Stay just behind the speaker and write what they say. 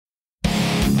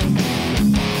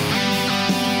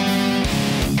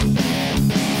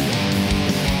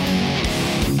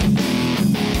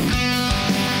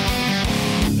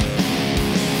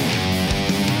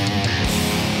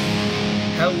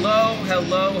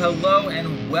Hello,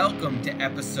 and welcome to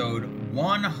episode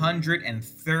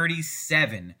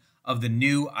 137 of the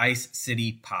New Ice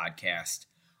City podcast.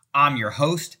 I'm your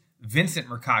host, Vincent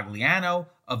Mercogliano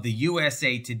of the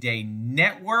USA Today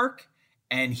Network,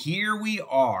 and here we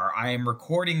are. I am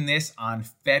recording this on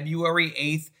February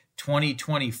 8th,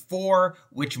 2024,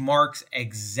 which marks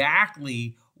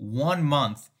exactly 1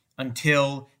 month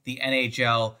until the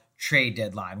NHL trade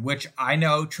deadline, which I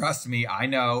know, trust me, I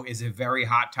know is a very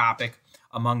hot topic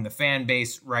among the fan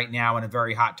base right now and a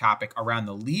very hot topic around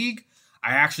the league. I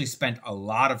actually spent a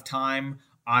lot of time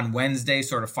on Wednesday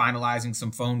sort of finalizing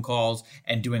some phone calls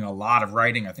and doing a lot of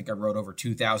writing. I think I wrote over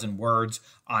 2,000 words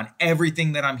on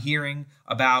everything that I'm hearing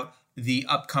about the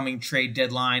upcoming trade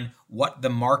deadline, what the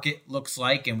market looks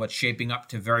like and what's shaping up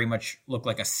to very much look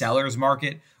like a seller's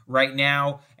market right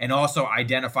now, and also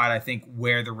identified, I think,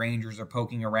 where the Rangers are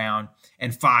poking around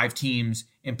and 5 teams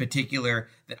in particular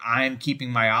that I'm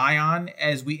keeping my eye on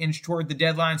as we inch toward the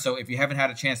deadline. So if you haven't had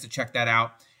a chance to check that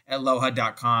out at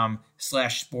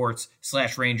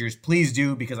lohud.com/sports/Rangers, please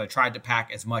do, because I tried to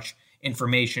pack as much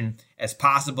information as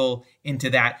possible into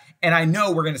that. And I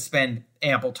know we're going to spend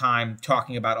ample time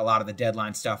talking about a lot of the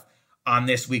deadline stuff on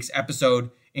this week's episode,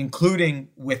 including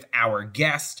with our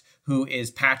guest, who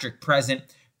is Patrick Present,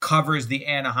 covers the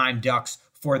Anaheim Ducks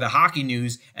for the Hockey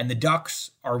News. And the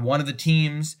Ducks are one of the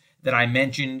teams that I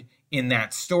mentioned in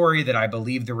that story that I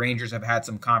believe the Rangers have had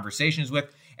some conversations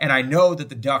with. And I know that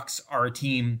the Ducks are a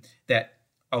team that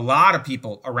a lot of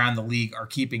people around the league are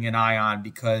keeping an eye on,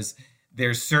 because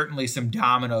there's certainly some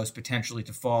dominoes potentially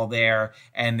to fall there.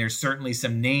 And there's certainly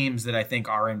some names that I think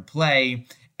are in play.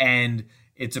 And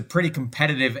it's a pretty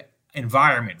competitive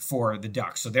environment for the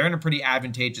Ducks. So they're in a pretty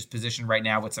advantageous position right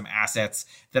now with some assets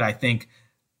that I think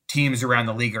teams around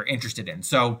the league are interested in.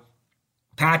 So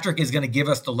Patrick is going to give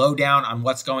us the lowdown on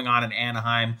what's going on in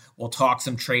Anaheim. We'll talk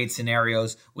some trade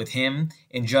scenarios with him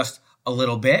in just a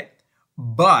little bit.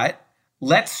 But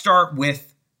let's start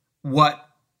with what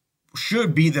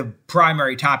should be the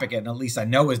primary topic, and at least I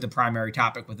know is the primary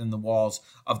topic within the walls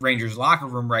of Rangers locker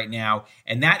room right now.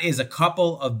 And that is a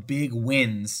couple of big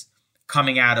wins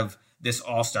coming out of this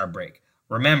All-Star break.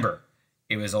 Remember,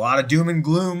 it was a lot of doom and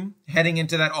gloom heading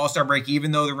into that All-Star break,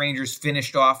 even though the Rangers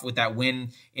finished off with that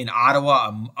win in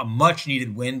Ottawa, a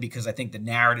much-needed win, because I think the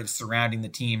narrative surrounding the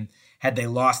team, had they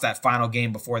lost that final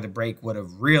game before the break, would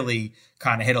have really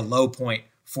kind of hit a low point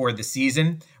for the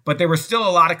season. But there were still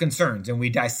a lot of concerns, and we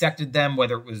dissected them,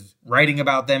 whether it was writing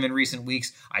about them in recent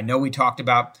weeks. I know we talked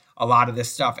about a lot of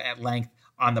this stuff at length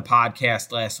on the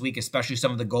podcast last week, especially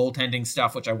some of the goaltending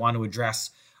stuff, which I want to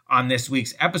address on this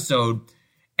week's episode.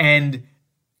 And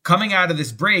coming out of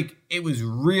this break, it was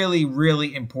really,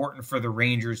 really important for the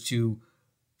Rangers to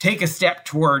take a step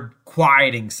toward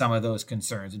quieting some of those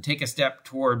concerns and take a step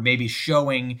toward maybe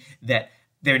showing that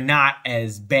they're not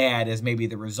as bad as maybe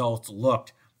the results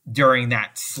looked during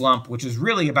that slump, which was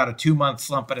really about a 2-month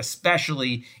slump, but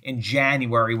especially in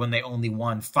January when they only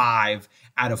won 5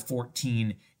 out of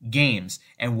 14 games.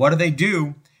 And what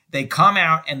do? They come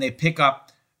out and they pick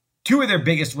up 2 of their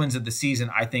biggest wins of the season,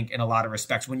 I think, in a lot of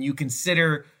respects. When you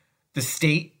consider the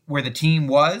state where the team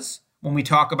was, when we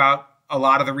talk about a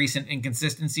lot of the recent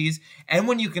inconsistencies, and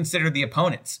when you consider the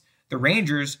opponents. The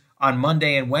Rangers on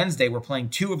Monday and Wednesday were playing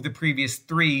 2 of the previous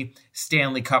 3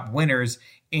 Stanley Cup winners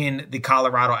in the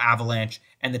Colorado Avalanche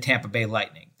and the Tampa Bay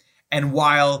Lightning. And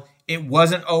while it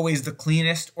wasn't always the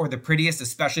cleanest or the prettiest,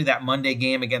 especially that Monday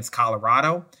game against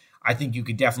Colorado, I think you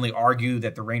could definitely argue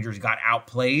that the Rangers got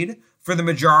outplayed for the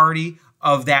majority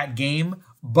of that game.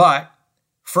 But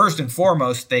first and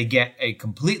foremost, they get a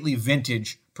completely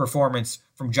vintage performance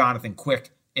from Jonathan Quick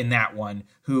in that one,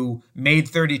 who made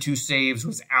 32 saves,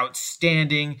 was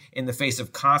outstanding in the face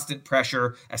of constant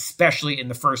pressure, especially in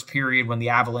the first period when the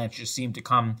Avalanche just seemed to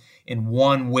come in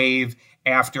one wave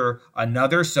after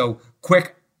another. So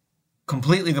Quick,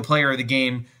 completely the player of the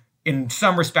game, in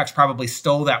some respects probably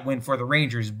stole that win for the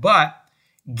Rangers, but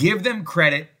give them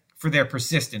credit for their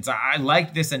persistence. I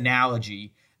like this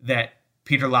analogy that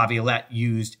Peter Laviolette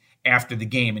used after the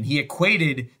game, and he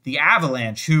equated the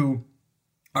Avalanche, who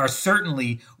are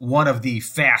certainly one of the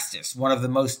fastest, one of the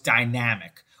most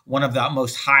dynamic, one of the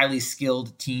most highly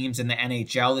skilled teams in the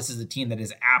NHL. This is a team that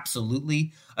is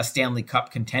absolutely a Stanley Cup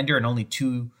contender and only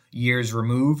 2 years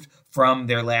removed from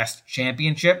their last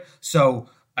championship. So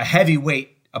a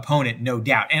heavyweight opponent, no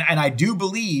doubt. And I do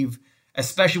believe,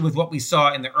 especially with what we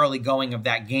saw in the early going of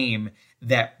that game,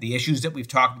 that the issues that we've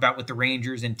talked about with the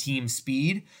Rangers and team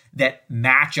speed, that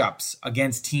matchups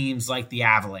against teams like the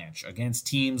Avalanche, against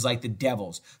teams like the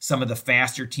Devils, some of the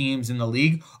faster teams in the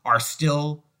league, are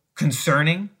still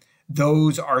concerning.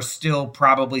 those are still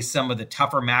probably some of the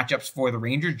tougher matchups for the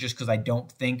Rangers, just because I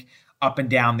don't think up and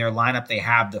down their lineup they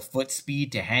have the foot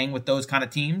speed to hang with those kind of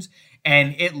teams.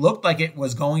 And it looked like it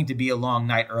was going to be a long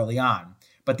night early on.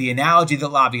 But the analogy that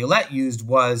Laviolette used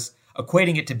was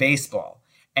equating it to baseball.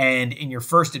 And in your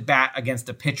first at bat against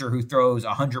a pitcher who throws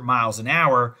 100 miles an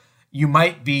hour, you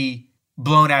might be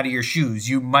blown out of your shoes.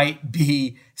 You might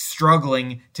be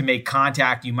struggling to make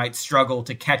contact. You might struggle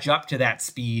to catch up to that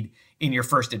speed in your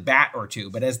first at bat or two.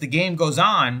 But as the game goes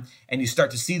on and you start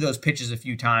to see those pitches a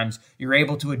few times, you're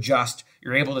able to adjust.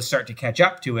 You're able to start to catch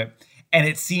up to it. And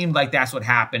it seemed like that's what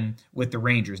happened with the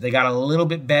Rangers. They got a little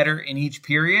bit better in each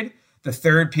period. The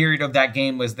third period of that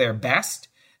game was their best.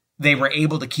 They were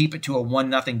able to keep it to a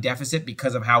 1-0 deficit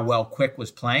because of how well Quick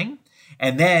was playing.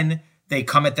 And then they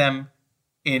come at them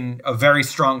in a very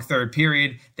strong third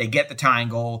period. They get the tying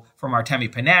goal from Artemi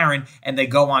Panarin, and they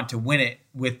go on to win it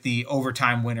with the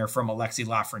overtime winner from Alexis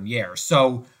Lafreniere.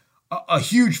 So a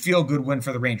huge feel-good win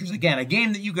for the Rangers. Again, a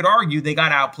game that you could argue they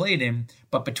got outplayed in,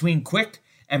 but between Quick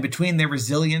and between their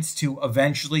resilience to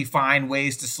eventually find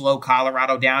ways to slow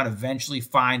Colorado down, eventually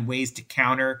find ways to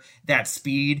counter that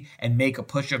speed and make a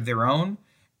push of their own,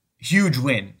 huge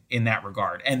win in that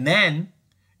regard. And then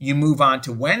you move on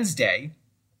to Wednesday,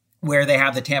 where they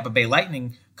have the Tampa Bay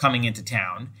Lightning coming into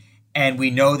town. And we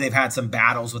know they've had some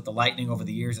battles with the Lightning over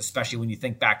the years, especially when you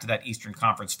think back to that Eastern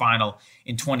Conference final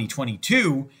in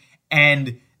 2022.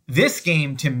 And this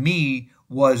game, to me,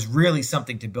 was really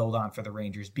something to build on for the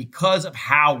Rangers because of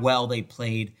how well they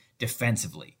played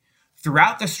defensively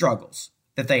throughout the struggles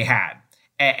that they had.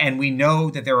 And we know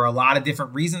that there are a lot of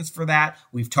different reasons for that.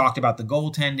 We've talked about the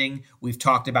goaltending. We've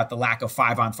talked about the lack of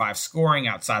 5-on-5 scoring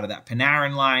outside of that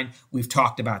Panarin line. We've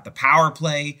talked about the power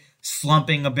play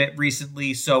slumping a bit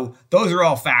recently. So those are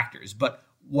all factors. But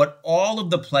what all of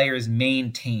the players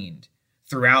maintained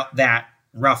throughout that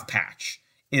rough patch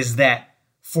is that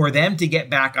for them to get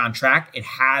back on track, it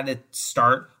had to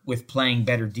start with playing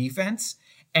better defense.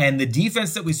 And the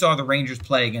defense that we saw the Rangers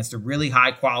play against a really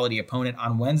high-quality opponent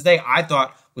on Wednesday, I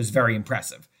thought was very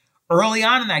impressive. Early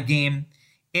on in that game,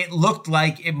 it looked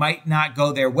like it might not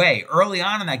go their way. Early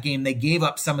on in that game, they gave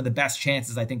up some of the best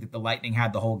chances I think that the Lightning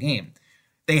had the whole game.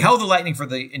 They held the Lightning for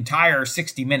the entire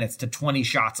 60 minutes to 20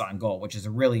 shots on goal, which is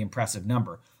a really impressive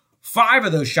number. 5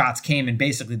 of those shots came in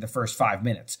basically the first 5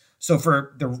 minutes. So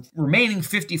for the remaining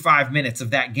 55 minutes of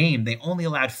that game, they only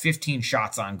allowed 15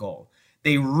 shots on goal.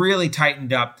 They really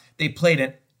tightened up. They played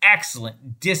an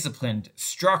excellent, disciplined,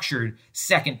 structured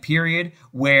second period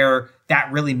where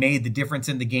that really made the difference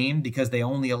in the game because they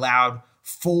only allowed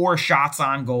 4 shots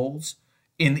on goals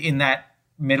in that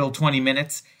middle 20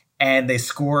 minutes. And they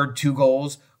scored 2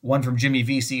 goals, one from Jimmy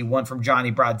Vesey, one from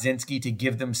Johnny Brodzinski, to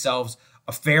give themselves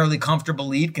a fairly comfortable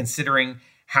lead considering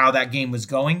how that game was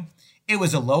going. It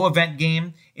was a low event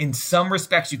game. In some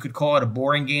respects, you could call it a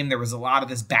boring game. There was a lot of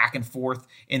this back and forth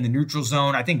in the neutral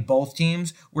zone. I think both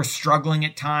teams were struggling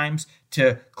at times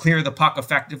to clear the puck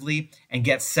effectively and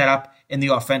get set up in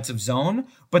the offensive zone.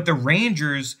 But the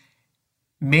Rangers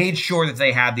made sure that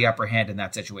they had the upper hand in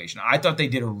that situation. I thought they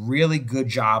did a really good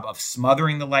job of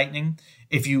smothering the Lightning.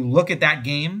 If you look at that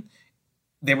game,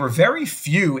 there were very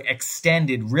few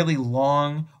extended, really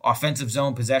long offensive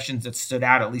zone possessions that stood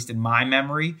out, at least in my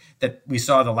memory, that we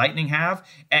saw the Lightning have.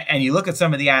 And you look at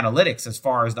some of the analytics as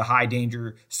far as the high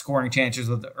danger scoring chances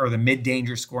or the mid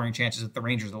danger scoring chances that the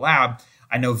Rangers allowed.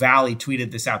 I know Valley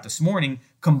tweeted this out this morning.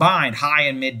 Combined high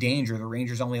and mid danger, the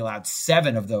Rangers only allowed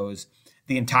 7 of those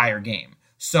the entire game.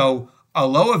 So a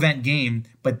low event game,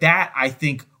 but that I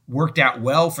think worked out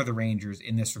well for the Rangers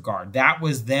in this regard. That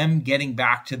was them getting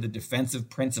back to the defensive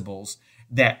principles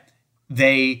that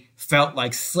they felt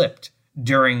like slipped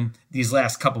during these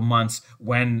last couple months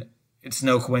when, it's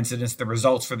no coincidence, the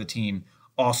results for the team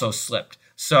also slipped.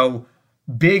 So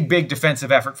big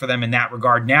defensive effort for them in that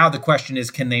regard. Now the question is,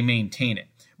 can they maintain it?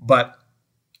 But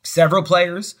several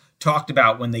players talked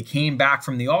about when they came back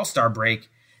from the All-Star break,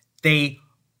 they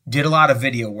did a lot of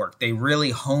video work. They really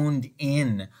honed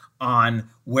in on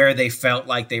where they felt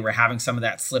like they were having some of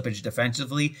that slippage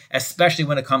defensively, especially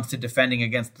when it comes to defending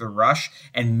against the rush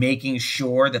and making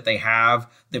sure that they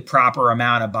have the proper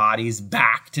amount of bodies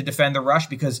back to defend the rush,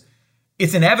 because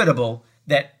it's inevitable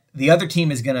that the other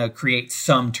team is going to create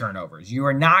some turnovers. You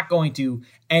are not going to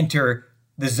enter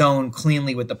the zone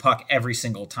cleanly with the puck every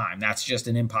single time. That's just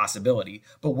an impossibility.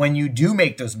 But when you do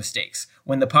make those mistakes,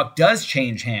 when the puck does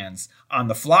change hands on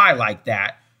the fly like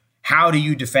that, how do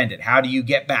you defend it? How do you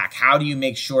get back? How do you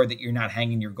make sure that you're not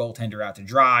hanging your goaltender out to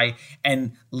dry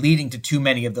and leading to too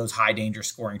many of those high danger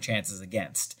scoring chances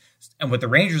against? And what the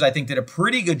Rangers, I think, did a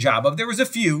pretty good job of, there was a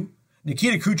few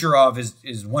Nikita Kucherov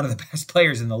is one of the best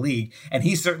players in the league, and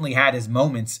he certainly had his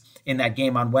moments in that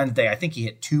game on Wednesday. I think he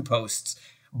hit 2 posts.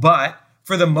 But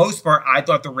for the most part, I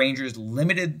thought the Rangers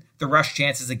limited the rush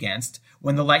chances against.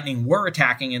 When the Lightning were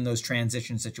attacking in those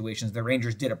transition situations, the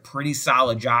Rangers did a pretty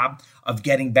solid job of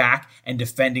getting back and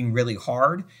defending really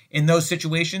hard in those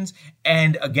situations.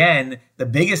 And again, the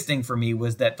biggest thing for me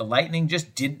was that the Lightning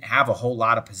just didn't have a whole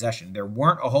lot of possession. There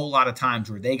weren't a whole lot of times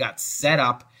where they got set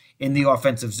up in the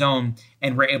offensive zone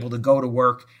and were able to go to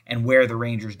work and wear the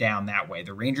Rangers down that way.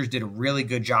 The Rangers did a really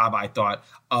good job, I thought,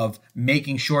 of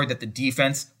making sure that the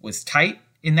defense was tight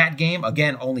in that game.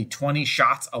 Again, only 20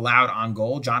 shots allowed on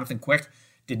goal. Jonathan Quick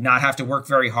did not have to work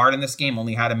very hard in this game,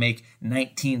 only had to make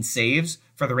 19 saves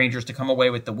for the Rangers to come away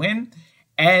with the win.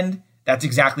 And that's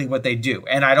exactly what they do.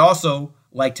 And I'd also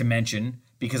like to mention,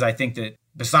 because I think that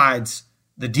besides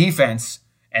the defense,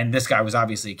 and this guy was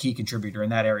obviously a key contributor in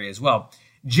that area as well,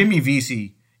 Jimmy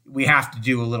Vesey, we have to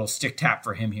do a little stick tap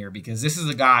for him here, because this is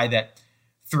a guy that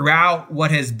throughout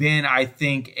what has been, I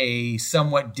think, a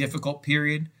somewhat difficult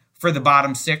period for the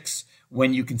bottom six,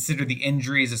 when you consider the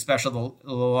injuries, especially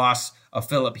the loss of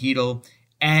Philip Hedl,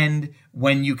 and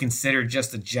when you consider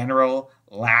just the general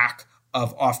lack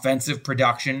of offensive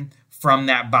production from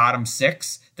that bottom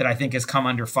six that I think has come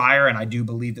under fire, and I do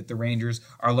believe that the Rangers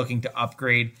are looking to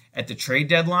upgrade at the trade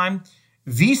deadline,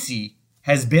 Vesey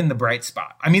has been the bright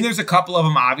spot. I mean, there's a couple of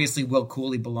them. Obviously, Will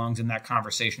Cooley belongs in that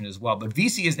conversation as well. But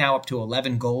Vesey is now up to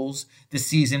 11 goals this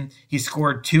season. He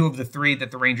scored 2 of the 3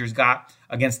 that the Rangers got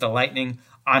against the Lightning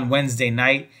on Wednesday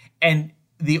night. And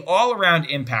the all-around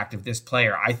impact of this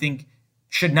player, I think,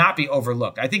 should not be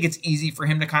overlooked. I think it's easy for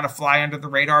him to kind of fly under the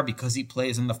radar because he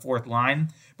plays in the fourth line.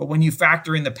 But when you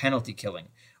factor in the penalty killing,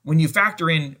 when you factor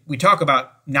in, we talk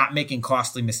about not making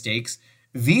costly mistakes,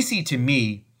 Vesey, to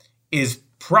me, is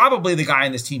probably the guy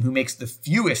on this team who makes the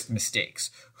fewest mistakes,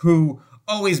 who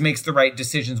always makes the right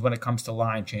decisions when it comes to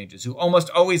line changes, who almost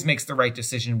always makes the right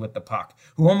decision with the puck,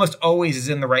 who almost always is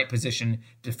in the right position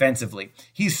defensively.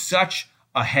 He's such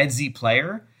a headsy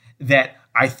player that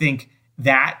I think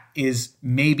that is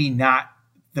maybe not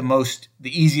the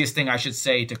easiest thing, I should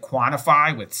say, to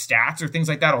quantify with stats or things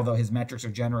like that, although his metrics are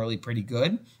generally pretty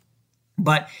good.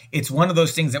 But it's one of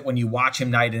those things that when you watch him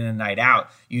night in and night out,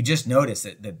 you just notice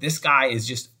that this guy is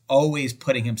just always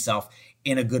putting himself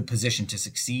in a good position to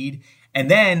succeed.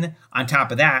 And then on top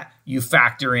of that, you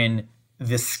factor in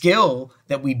the skill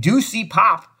that we do see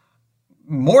pop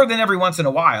more than every once in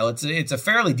a while. It's a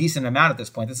fairly decent amount at this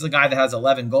point. This is a guy that has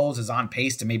 11 goals, is on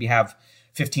pace to maybe have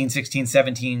 15, 16,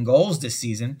 17 goals this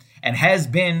season, and has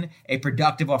been a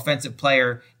productive offensive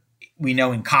player. We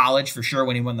know in college for sure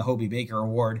when he won the Hobey Baker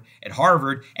Award at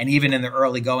Harvard, and even in the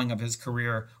early going of his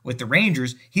career with the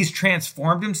Rangers, he's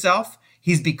transformed himself.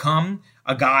 He's become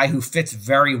a guy who fits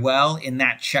very well in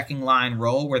that checking line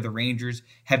role where the Rangers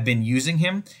have been using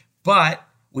him. But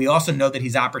we also know that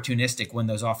he's opportunistic when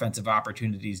those offensive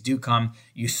opportunities do come.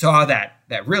 You saw that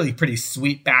really pretty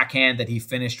sweet backhand that he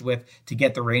finished with to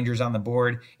get the Rangers on the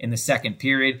board in the second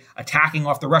period, attacking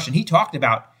off the rush. And he talked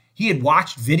about, he had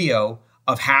watched video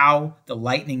of how the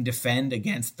Lightning defend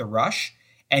against the rush,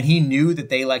 and he knew that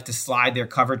they like to slide their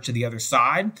coverage to the other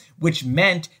side, which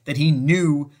meant that he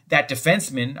knew that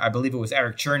defenseman, I believe it was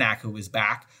Eric Chernak who was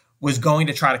back, was going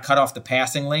to try to cut off the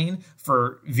passing lane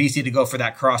for Vesey to go for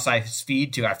that cross-ice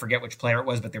feed to, I forget which player it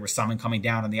was, but there was someone coming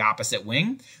down on the opposite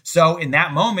wing. So in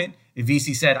that moment,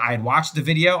 Vesey said, I had watched the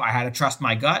video, I had to trust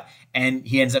my gut, and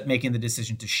he ends up making the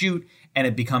decision to shoot, and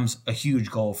it becomes a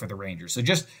huge goal for the Rangers. So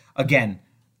just, again,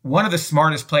 one of the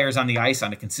smartest players on the ice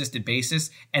on a consistent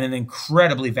basis, and an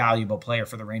incredibly valuable player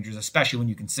for the Rangers, especially when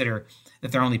you consider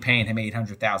that they're only paying him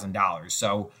 $800,000.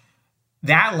 So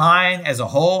that line as a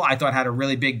whole, I thought had a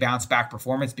really big bounce back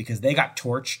performance because they got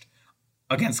torched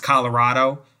against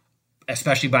Colorado,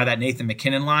 especially by that Nathan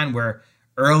MacKinnon line, where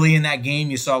early in that game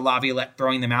you saw Laviolette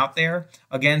throwing them out there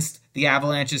against the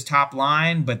Avalanche's top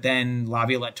line, but then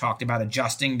Laviolette talked about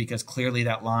adjusting because clearly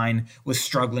that line was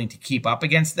struggling to keep up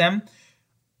against them.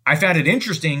 I found it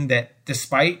interesting that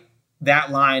despite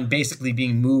that line basically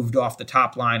being moved off the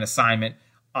top line assignment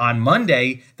on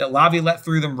Monday, that Laviolette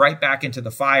threw them right back into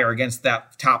the fire against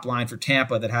that top line for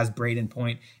Tampa that has Braden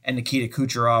Point and Nikita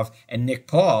Kucherov and Nick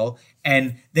Paul,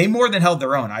 and they more than held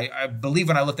their own. I believe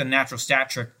when I looked at a natural stat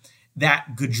trick, that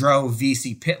Gaudreau,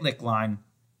 Vesey, Pitlick line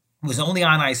was only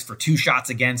on ice for 2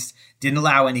 shots against, didn't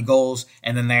allow any goals,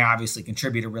 and then they obviously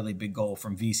contribute a really big goal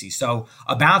from Vesey. So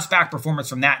a bounce-back performance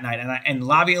from that night. And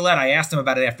Laviolette, I asked him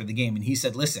about it after the game, and he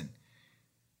said, listen,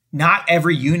 not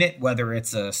every unit, whether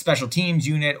it's a special teams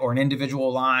unit or an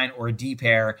individual line or a D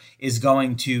pair, is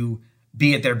going to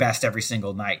be at their best every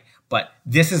single night. But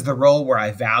this is the role where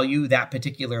I value that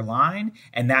particular line,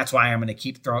 and that's why I'm going to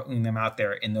keep throwing them out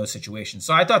there in those situations.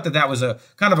 So I thought that was a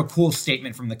kind of a cool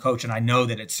statement from the coach, and I know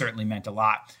that it certainly meant a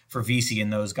lot for VC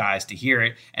and those guys to hear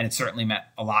it, and it certainly meant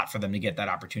a lot for them to get that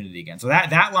opportunity again. So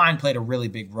that line played a really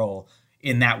big role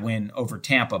in that win over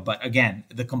Tampa. But again,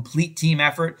 the complete team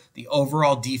effort, the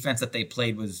overall defense that they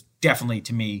played was definitely,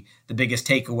 to me, the biggest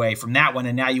takeaway from that one,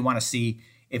 and now you want to see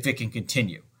if it can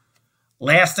continue.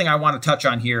 Last thing I want to touch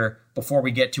on here before we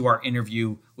get to our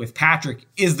interview with Patrick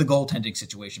is the goaltending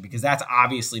situation, because that's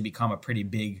obviously become a pretty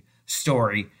big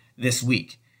story this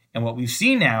week. And what we've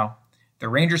seen now, the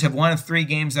Rangers have won 3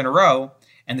 games in a row,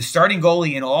 and the starting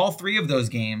goalie in all 3 of those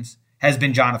games has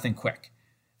been Jonathan Quick.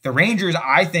 The Rangers,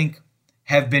 I think,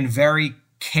 have been very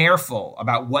careful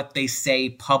about what they say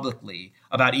publicly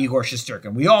about Igor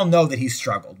Shesterkin. We all know that he's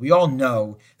struggled. We all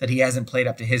know that he hasn't played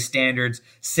up to his standards,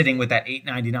 sitting with that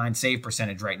 .899 save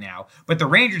percentage right now. But the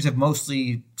Rangers have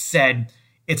mostly said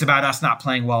it's about us not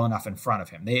playing well enough in front of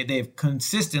him. They've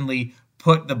consistently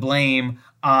put the blame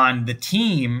on the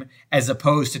team as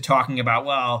opposed to talking about,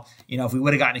 well, if we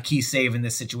would have gotten a key save in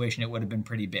this situation, it would have been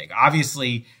pretty big.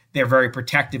 Obviously, they're very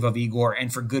protective of Igor,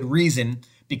 and for good reason,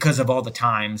 because of all the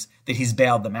times that he's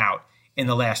bailed them out in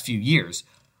the last few years.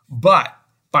 But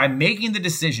by making the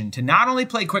decision to not only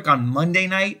play Quick on Monday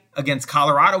night against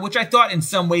Colorado, which I thought in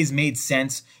some ways made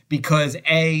sense because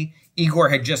Igor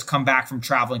had just come back from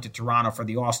traveling to Toronto for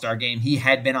the All-Star game. He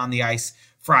had been on the ice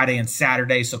Friday and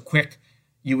Saturday, so Quick,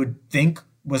 you would think,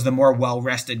 was the more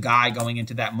well-rested guy going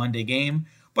into that Monday game.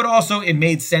 But also it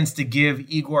made sense to give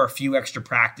Igor a few extra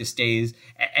practice days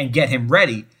and get him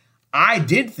ready. I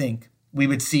did think we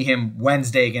would see him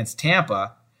Wednesday against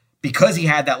Tampa because he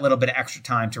had that little bit of extra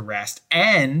time to rest.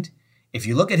 And if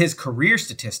you look at his career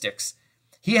statistics,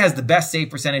 he has the best save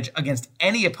percentage against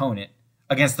any opponent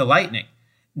against the Lightning.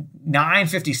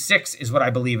 .956 is what I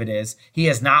believe it is. He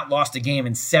has not lost a game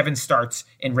in 7 starts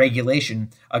in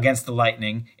regulation against the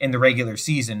Lightning in the regular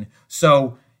season.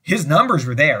 So his numbers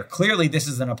were there. Clearly, this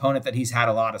is an opponent that he's had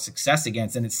a lot of success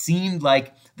against, and it seemed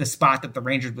like the spot that the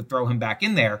Rangers would throw him back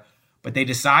in there. But they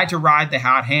decide to ride the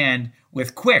hot hand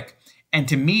with Quick. And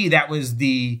to me, that was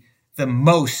the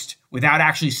most, without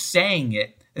actually saying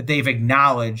it, that they've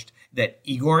acknowledged that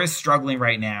Igor is struggling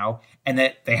right now and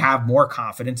that they have more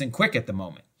confidence in Quick at the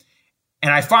moment.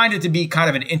 And I find it to be kind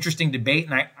of an interesting debate,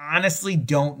 and I honestly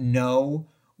don't know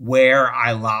where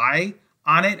I lie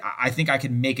on it. I think I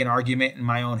could make an argument in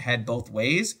my own head both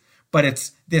ways, but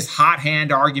it's this hot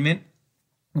hand argument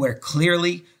where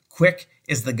clearly Quick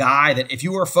is the guy that if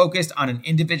you are focused on an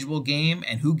individual game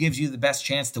and who gives you the best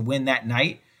chance to win that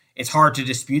night, it's hard to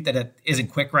dispute that it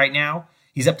isn't Quick right now.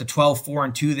 He's up to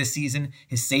 12-4-2 this season.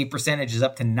 His save percentage is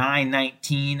up to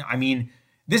 .919. I mean,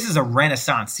 this is a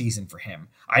renaissance season for him.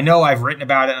 I know I've written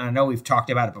about it and I know we've talked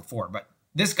about it before, but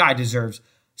this guy deserves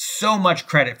so much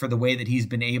credit for the way that he's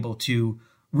been able to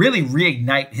really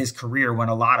reignite his career when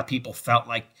a lot of people felt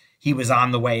like he was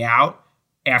on the way out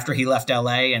after he left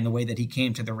LA, and the way that he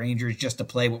came to the Rangers just to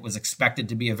play what was expected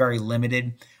to be a very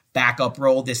limited backup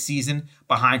role this season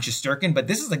behind Shesterkin. But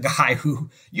this is a guy who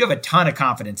you have a ton of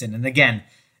confidence in. And again,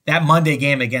 that Monday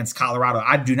game against Colorado,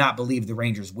 I do not believe the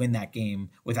Rangers win that game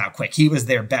without Quick. He was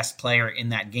their best player in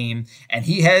that game, and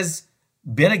he has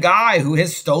been a guy who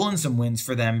has stolen some wins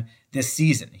for them this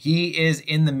season. He is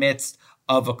in the midst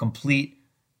of a complete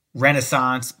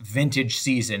renaissance vintage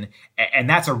season, and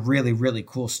that's a really, really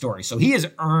cool story. So he has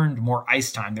earned more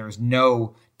ice time. There is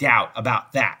no doubt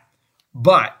about that.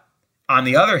 But on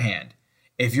the other hand,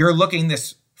 if you're looking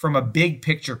this from a big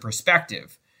picture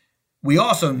perspective, we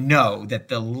also know that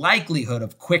the likelihood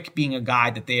of Quick being a guy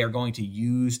that they are going to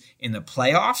use in the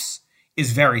playoffs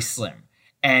is very slim.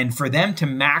 And for them to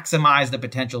maximize the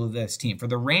potential of this team, for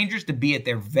the Rangers to be at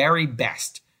their very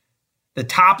best, the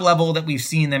top level that we've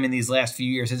seen them in these last few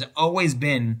years has always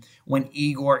been when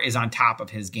Igor is on top of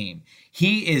his game.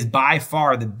 He is by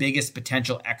far the biggest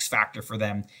potential X factor for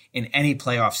them in any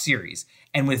playoff series.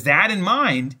 And with that in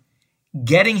mind,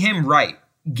 getting him right,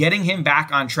 getting him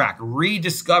back on track,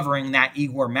 rediscovering that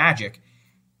Igor magic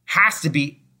has to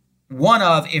be one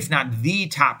of, if not the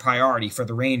top priority for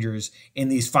the Rangers in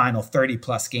these final 30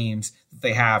 plus games that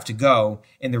they have to go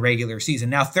in the regular season.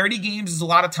 Now, 30 games is a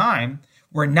lot of time.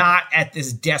 We're not at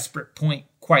this desperate point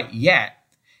quite yet,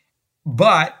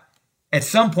 but at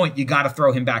some point you got to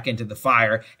throw him back into the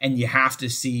fire and you have to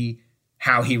see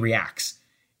how he reacts.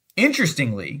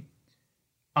 Interestingly,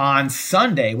 on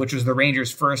Sunday, which was the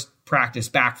Rangers' first practice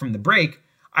back from the break,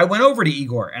 I went over to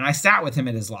Igor and I sat with him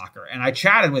at his locker and I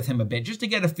chatted with him a bit just to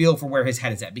get a feel for where his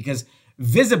head is at. Because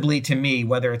visibly to me,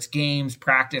 whether it's games,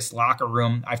 practice, locker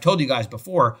room, I've told you guys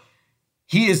before,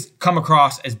 he has come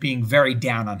across as being very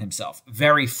down on himself,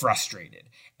 very frustrated.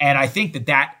 And I think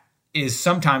that is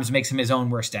sometimes makes him his own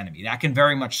worst enemy. That can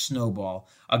very much snowball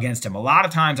against him. A lot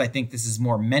of times I think this is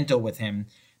more mental with him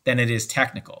than it is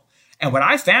technical. And what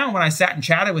I found when I sat and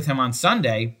chatted with him on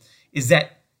Sunday is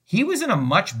that he was in a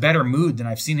much better mood than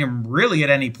I've seen him really at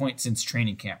any point since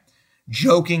training camp.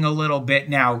 Joking a little bit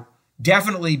now,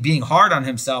 definitely being hard on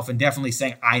himself and definitely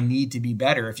saying, I need to be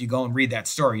better. If you go and read that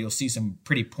story, you'll see some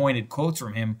pretty pointed quotes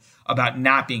from him about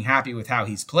not being happy with how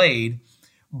he's played.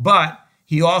 But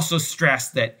he also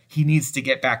stressed that he needs to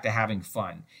get back to having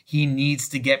fun. He needs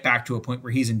to get back to a point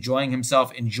where he's enjoying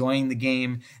himself, enjoying the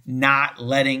game, not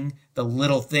letting the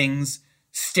little things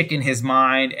stick in his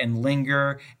mind and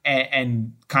linger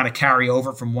and kind of carry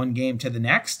over from one game to the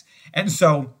next. And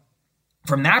so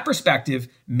from that perspective,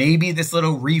 maybe this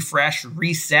little refresh,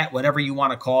 reset, whatever you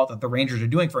want to call it, that the Rangers are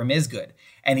doing for him is good.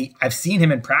 And I've seen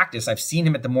him in practice. I've seen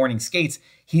him at the morning skates.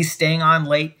 He's staying on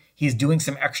late. He's doing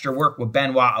some extra work with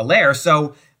Benoit Allaire.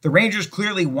 So the Rangers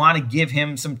clearly want to give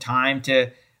him some time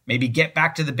to maybe get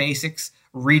back to the basics,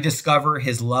 rediscover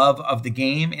his love of the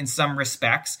game in some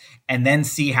respects, and then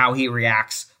see how he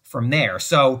reacts from there.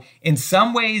 So in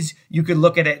some ways, you could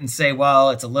look at it and say, well,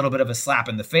 it's a little bit of a slap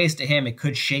in the face to him. It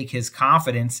could shake his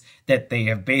confidence that they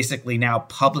have basically now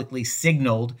publicly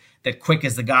signaled that Quick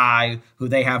is the guy who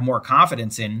they have more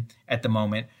confidence in at the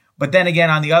moment. But then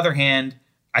again, on the other hand,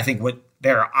 I think what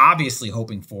they're obviously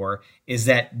hoping for is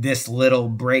that this little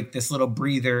break, this little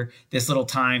breather, this little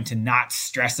time to not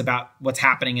stress about what's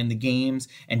happening in the games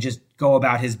and just go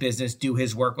about his business, do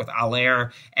his work with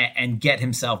Allaire and get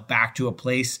himself back to a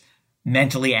place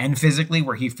mentally and physically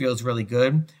where he feels really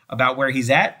good about where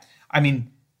he's at. I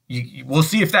mean, we'll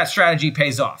see if that strategy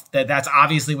pays off. That's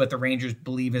obviously what the Rangers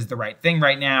believe is the right thing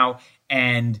right now.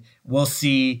 And we'll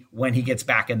see when he gets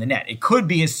back in the net. It could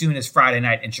be as soon as Friday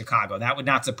night in Chicago. That would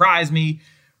not surprise me.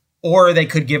 Or they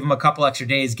could give him a couple extra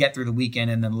days, get through the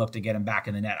weekend, and then look to get him back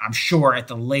in the net. I'm sure at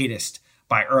the latest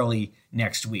by early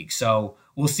next week. So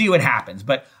we'll see what happens.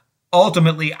 But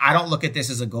ultimately, I don't look at this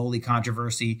as a goalie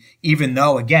controversy, even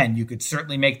though, again, you could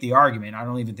certainly make the argument. I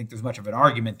don't even think there's much of an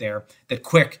argument there that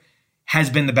Quick has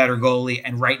been the better goalie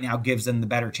and right now gives them the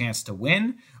better chance to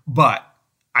win. But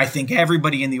I think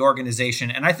everybody in the organization,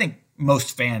 and I think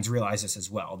most fans realize this as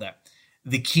well, that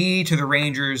the key to the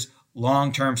Rangers'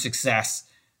 long-term success,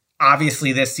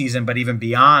 obviously this season, but even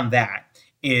beyond that,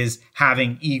 is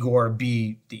having Igor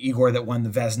be the Igor that won the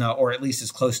Vezina, or at least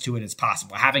as close to it as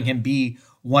possible. Having him be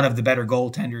one of the better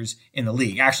goaltenders in the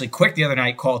league. Actually, Quick the other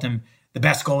night called him the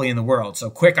best goalie in the world. So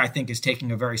Quick, I think, is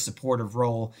taking a very supportive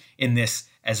role in this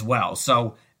as well.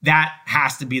 So that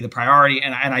has to be the priority,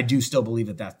 and I do still believe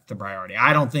that that's the priority.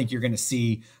 I don't think you're going to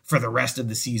see for the rest of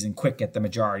the season Quick get the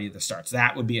majority of the starts.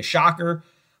 That would be a shocker,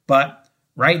 but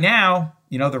right now,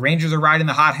 the Rangers are riding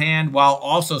the hot hand while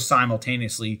also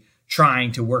simultaneously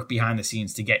trying to work behind the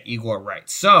scenes to get Igor right.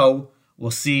 So we'll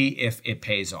see if it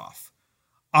pays off.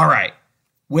 All right,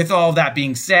 with all of that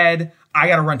being said, I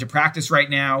got to run to practice right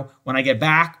now. When I get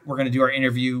back, we're going to do our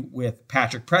interview with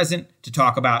Patrick Present to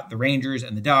talk about the Rangers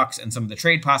and the Ducks and some of the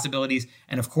trade possibilities.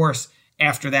 And of course,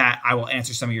 after that, I will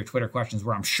answer some of your Twitter questions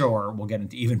where I'm sure we'll get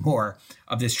into even more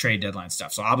of this trade deadline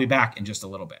stuff. So I'll be back in just a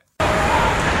little bit.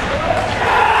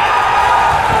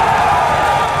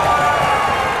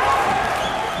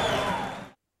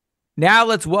 Now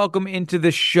let's welcome into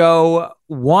the show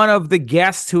one of the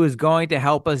guests who is going to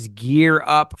help us gear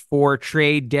up for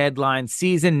trade deadline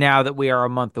season now that we are a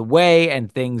month away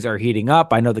and things are heating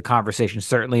up. I know the conversation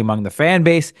certainly among the fan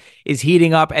base is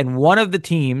heating up, and one of the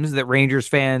teams that Rangers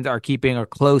fans are keeping a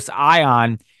close eye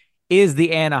on is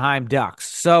the Anaheim Ducks.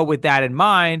 So with that in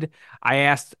mind, I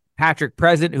asked Patrick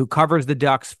Present, who covers the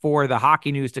Ducks for the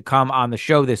Hockey News, to come on the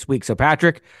show this week. So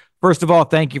Patrick, first of all,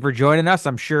 thank you for joining us.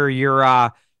 I'm sure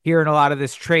you're hearing a lot of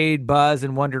this trade buzz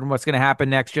and wondering what's going to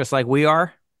happen next, just like we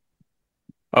are.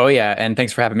 Oh yeah, and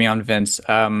thanks for having me on, Vince.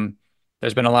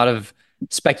 There's been a lot of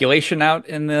speculation out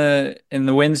in the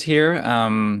winds here.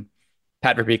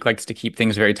 Pat Verbeek likes to keep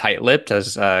things very tight-lipped,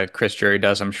 as Chris Drury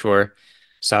does, I'm sure.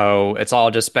 So it's all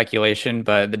just speculation,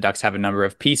 but the Ducks have a number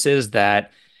of pieces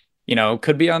that,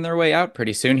 could be on their way out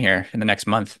pretty soon here in the next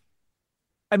month.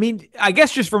 I mean, I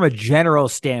guess just from a general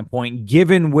standpoint,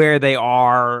 given where they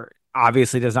are,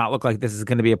 obviously does not look like this is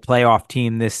going to be a playoff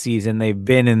team this season. They've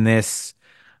been in this,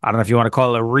 I don't know if you want to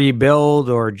call it a rebuild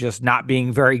or just not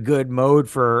being very good mode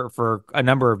for a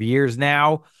number of years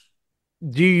now.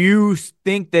 Do you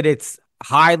think that it's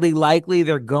highly likely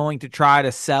they're going to try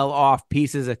to sell off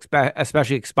pieces,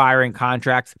 especially expiring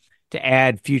contracts, to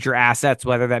add future assets,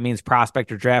 whether that means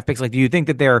prospect or draft picks? Like, do you think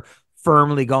that they're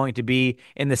firmly going to be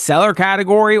in the seller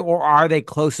category, or are they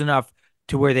close enough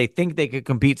to where they think they could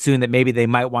compete soon that maybe they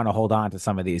might want to hold on to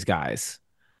some of these guys?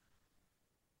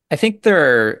 I think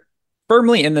they're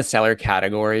firmly in the seller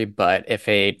category, but if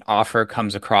a offer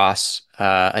comes across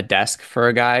a desk for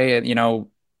a guy,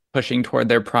 pushing toward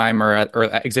their prime or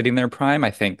exiting their prime,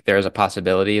 I think there's a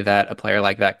possibility that a player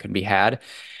like that could be had.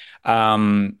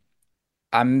 Um,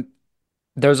 I'm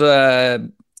there's a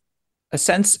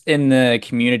sense in the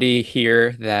community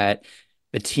here that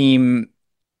the team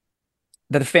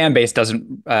that the fan base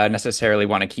doesn't necessarily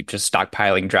want to keep just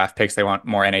stockpiling draft picks. They want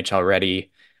more NHL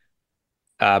ready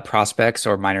prospects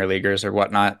or minor leaguers or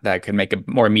whatnot that could make a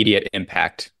more immediate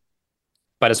impact.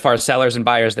 But as far as sellers and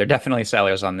buyers, they're definitely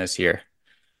sellers on this year.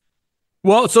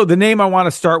 Well, so the name I want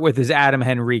to start with is Adam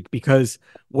Henrique, because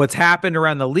what's happened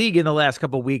around the league in the last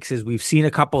couple of weeks is we've seen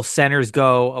a couple centers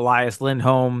go. Elias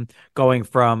Lindholm going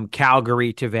from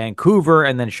Calgary to Vancouver,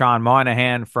 and then Sean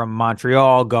Monahan from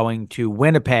Montreal going to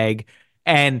Winnipeg.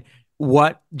 And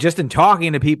what, just in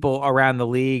talking to people around the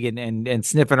league and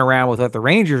sniffing around with what the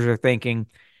Rangers are thinking,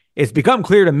 it's become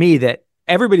clear to me that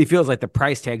everybody feels like the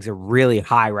price tags are really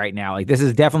high right now. Like, this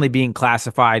is definitely being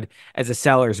classified as a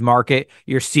seller's market.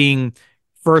 You're seeing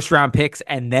first round picks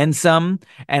and then some.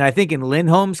 And I think in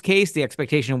Lindholm's case, the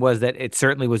expectation was that it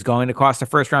certainly was going to cost a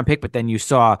first round pick. But then you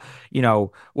saw,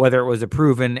 whether it was a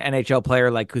proven NHL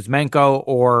player like Kuzmenko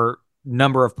or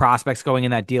number of prospects going in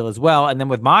that deal as well. And then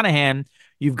with Monahan,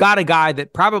 you've got a guy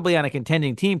that probably on a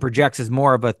contending team projects as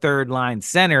more of a third line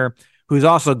center who's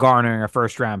also garnering a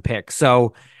first round pick.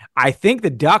 So I think the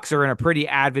Ducks are in a pretty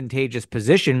advantageous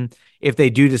position if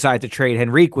they do decide to trade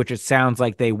Henrique, which it sounds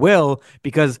like they will,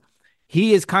 because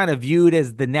he is kind of viewed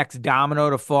as the next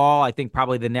domino to fall. I think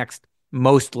probably the next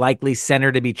most likely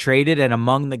center to be traded. And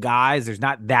among the guys, there's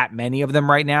not that many of them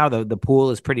right now. The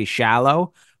pool is pretty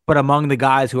shallow. But among the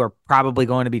guys who are probably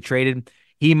going to be traded,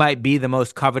 he might be the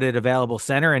most coveted available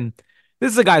center. And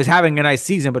this is a guy who's having a nice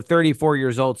season, but 34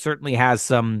 years old, certainly has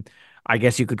some, I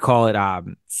guess you could call it,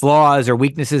 flaws or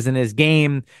weaknesses in his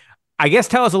game. I guess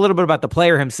tell us a little bit about the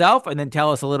player himself, and then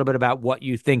tell us a little bit about what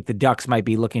you think the Ducks might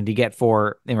be looking to get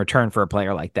for in return for a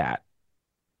player like that.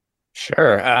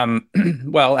 Sure.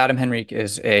 Well, Adam Henrique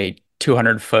is a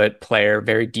 200-foot player,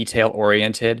 very detail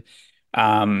oriented.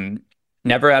 Um,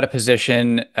 Never out of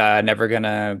position, never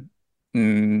gonna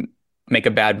mm, make a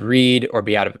bad read or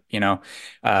be out of,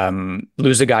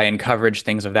 lose a guy in coverage,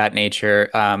 things of that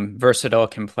nature. Versatile,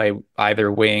 can play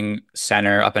either wing,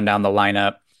 center, up and down the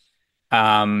lineup.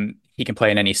 He can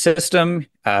play in any system,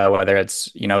 whether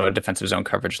it's, a defensive zone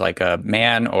coverage like a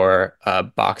man or a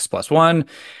box plus one.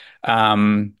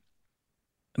 Um,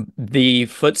 the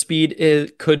foot speed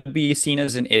could be seen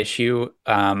as an issue.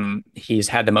 He's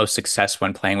had the most success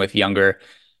when playing with younger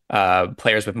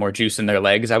players with more juice in their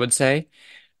legs, I would say.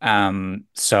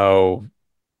 So,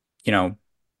 you know,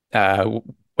 uh,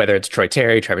 whether it's Troy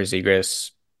Terry, Trevor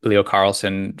Zegras, Leo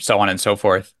Carlson, so on and so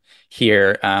forth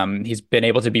here, he's been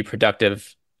able to be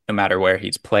productive no matter where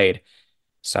he's played.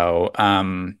 So,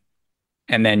 and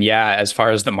then, yeah, as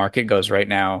far as the market goes right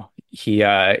now,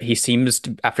 he seems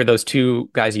to, after those two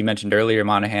guys you mentioned earlier,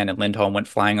 Monahan and Lindholm, went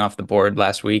flying off the board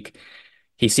last week.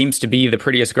 He seems to be the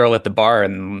prettiest girl at the bar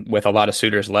and with a lot of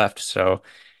suitors left. So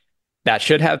that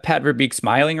should have Pat Verbeek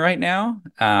smiling right now.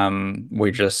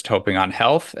 We're just hoping on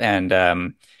health. And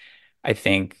I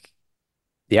think,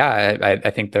 yeah, I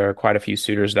think there are quite a few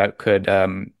suitors that could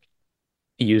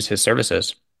use his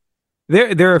services.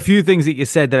 There are a few things that you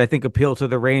said that I think appeal to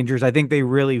the Rangers. I think they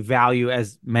really value,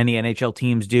 as many NHL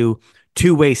teams do,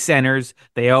 two-way centers.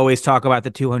 They always talk about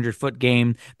the 200-foot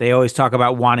game. They always talk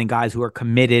about wanting guys who are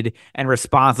committed and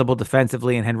responsible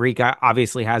defensively, and Henrique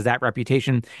obviously has that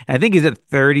reputation. And I think he's at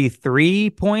 33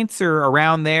 points or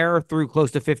around there through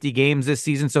close to 50 games this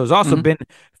season, so he's also been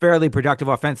fairly productive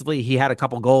offensively. He had a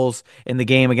couple goals in the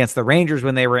game against the Rangers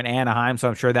when they were in Anaheim, so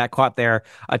I'm sure that caught their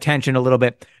attention a little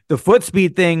bit. The foot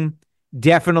speed thing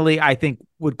definitely, I think,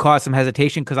 would cause some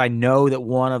hesitation, because I know that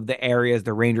one of the areas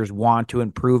the Rangers want to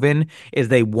improve in is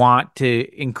they want to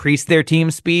increase their team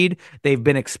speed. They've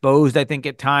been exposed, I think,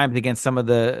 at times against some of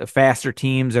the faster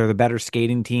teams or the better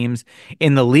skating teams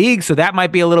in the league. So that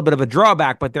might be a little bit of a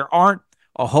drawback, but there aren't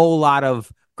a whole lot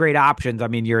of great options. I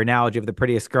mean, your analogy of the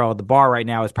prettiest girl at the bar right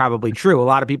now is probably true. A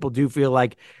lot of people do feel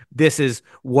like this is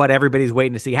what everybody's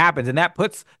waiting to see happens. And that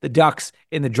puts the Ducks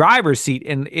in the driver's seat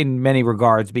in many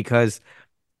regards, because,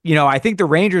 I think the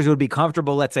Rangers would be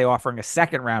comfortable, let's say, offering a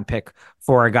second round pick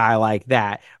for a guy like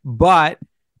that. But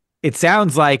it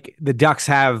sounds like the Ducks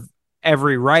have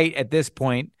every right at this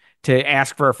point to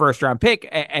ask for a first round pick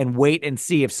and wait and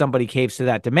see if somebody caves to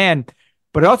that demand.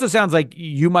 But it also sounds like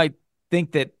you might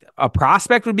think that a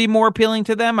prospect would be more appealing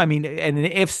to them. I mean, and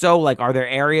if so, like, are there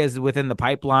areas within the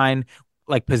pipeline,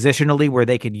 like positionally, where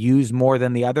they could use more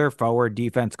than the other, forward,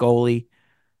 defense, goalie?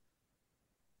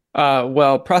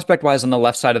 Well, prospect wise on the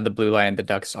left side of the blue line, the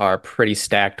Ducks are pretty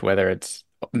stacked, whether it's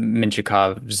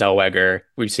Minchikov, Zellweger.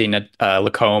 We've seen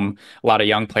Lacombe, a lot of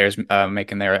young players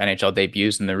making their NHL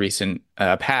debuts in the recent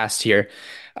past here.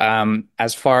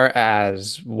 As far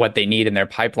as what they need in their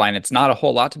pipeline, it's not a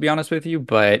whole lot, to be honest with you,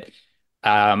 but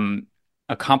um,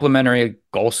 a complementary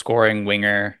goal scoring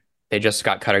winger. They just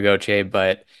got Karagoche,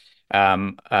 but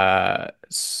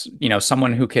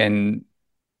someone who can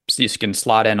you can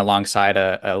slot in alongside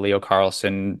a Leo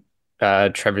Carlson,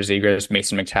 Trevor Zegras,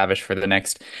 Mason McTavish for the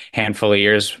next handful of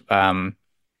years. And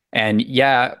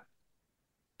yeah,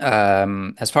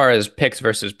 as far as picks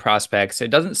versus prospects, it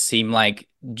doesn't seem like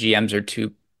GMs are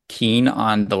too keen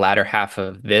on the latter half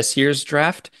of this year's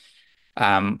draft.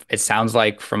 It sounds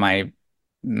like from my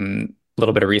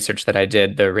little bit of research that I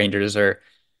did, the Rangers are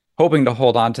hoping to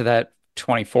hold on to that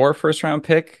 24 first round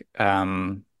pick.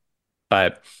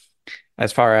 But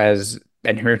as far as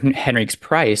Henrique's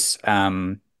price,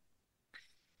 I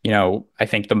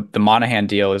think the Monahan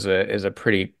deal is a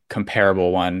pretty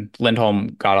comparable one. Lindholm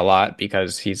got a lot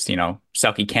because he's,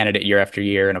 Selke candidate year after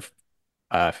year and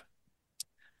a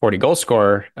 40 goal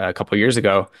scorer a couple years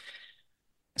ago.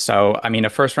 So, I mean, a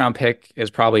first round pick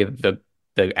is probably the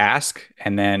ask,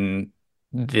 and then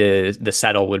the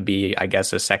settle would be, I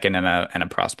guess, a second and a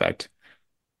prospect.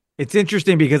 It's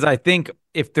interesting because I think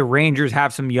if the Rangers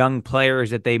have some young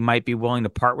players that they might be willing to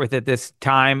part with at this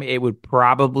time, it would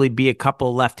probably be a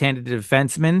couple left-handed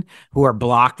defensemen who are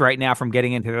blocked right now from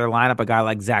getting into their lineup. A guy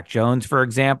like Zac Jones, for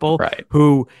example, Right.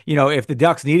 who, if the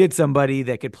Ducks needed somebody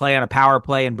that could play on a power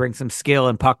play and bring some skill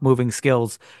and puck moving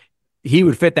skills, he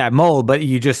would fit that mold. But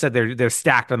you just said they're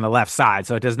stacked on the left side,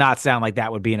 so it does not sound like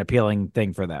that would be an appealing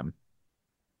thing for them.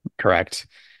 Correct.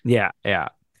 Yeah, yeah.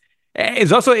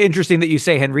 It's also interesting that you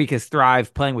say Henrique has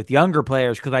thrived playing with younger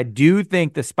players, because I do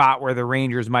think the spot where the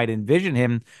Rangers might envision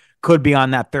him could be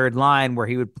on that third line, where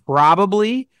he would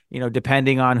probably,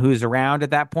 depending on who's around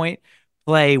at that point,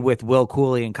 play with Will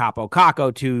Cooley and Kaapo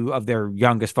Kakko, two of their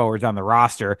youngest forwards on the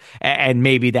roster. And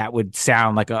maybe that would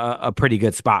sound like a pretty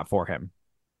good spot for him.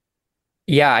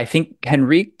 Yeah, I think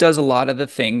Henrique does a lot of the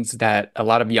things that a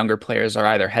lot of younger players are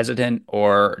either hesitant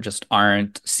or just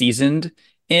aren't seasoned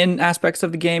in aspects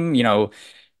of the game.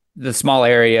 The small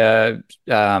area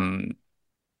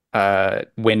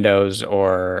windows,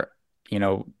 or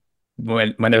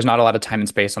when there's not a lot of time and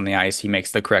space on the ice, he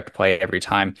makes the correct play every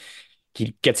time.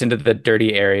 He gets into the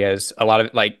dirty areas. A lot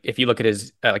of, like, if you look at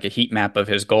his like a heat map of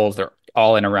his goals, they're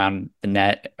all in around the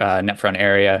net front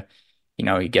area.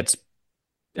 He gets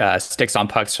sticks on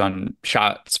pucks on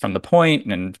shots from the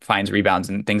point and finds rebounds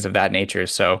and things of that nature.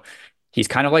 So he's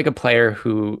kind of like a player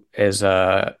who is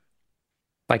like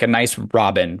a nice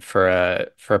Robin for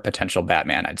a potential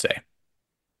Batman, I'd say.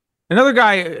 Another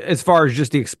guy, as far as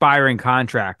just the expiring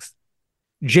contracts,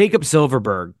 Jacob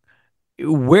Silverberg.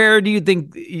 Where do you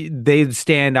think they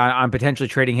stand on potentially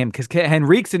trading him? Because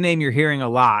Henrique's a name you're hearing a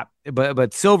lot,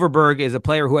 but Silverberg is a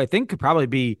player who I think could probably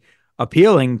be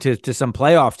appealing to some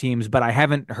playoff teams, but I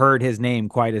haven't heard his name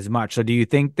quite as much. So do you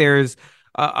think there's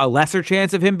a lesser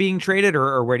chance of him being traded,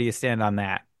 or where do you stand on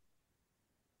that?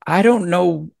 I don't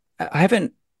know. I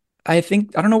don't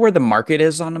know where the market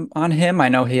is on him. I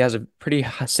know he has a pretty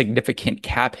significant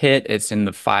cap hit. It's in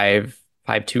the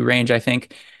 5.2 range, I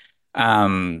think.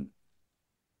 Um,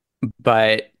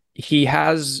 but he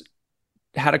has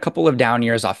had a couple of down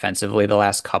years offensively the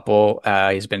last couple.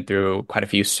 He's been through quite a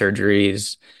few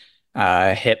surgeries,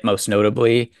 hip most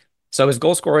notably. So his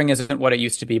goal scoring isn't what it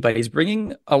used to be, but he's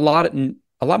bringing a lot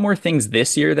more things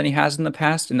this year than he has in the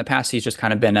past. In the past, he's just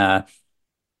kind of been a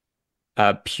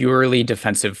purely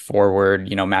defensive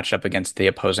forward, matched up against the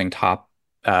opposing top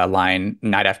line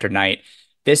night after night.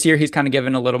 This year, he's kind of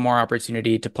given a little more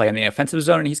opportunity to play in the offensive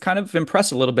zone, and he's kind of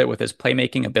impressed a little bit with his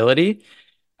playmaking ability.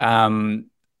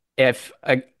 If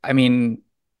I mean,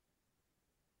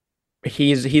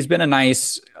 he's been a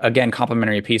nice, again,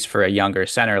 complimentary piece for a younger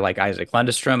center like Isaac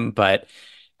Lundestrom, but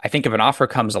I think if an offer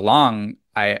comes along,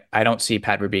 I don't see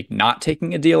Pat Verbeek not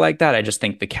taking a deal like that. I just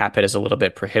think the cap hit is a little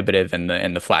bit prohibitive in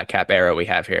the flat cap era we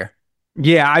have here.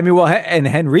 Yeah, I mean, well, and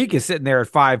Henrique is sitting there at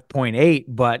 5.8,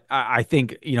 but I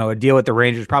think, a deal with the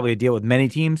Rangers, probably a deal with many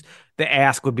teams. The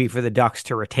ask would be for the Ducks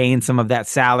to retain some of that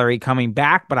salary coming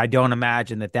back, but I don't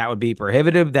imagine that would be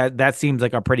prohibitive. That seems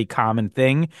like a pretty common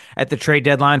thing at the trade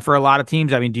deadline for a lot of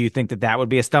teams. I mean, do you think that would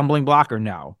be a stumbling block or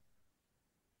no?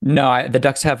 No, the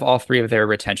Ducks have all three of their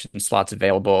retention slots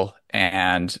available,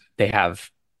 and they have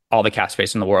all the cap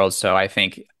space in the world. So I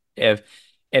think if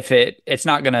it's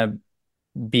not going to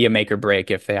be a make or break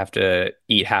if they have to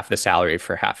eat half the salary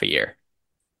for half a year.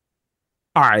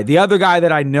 All right. The other guy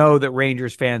that I know that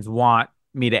Rangers fans want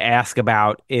me to ask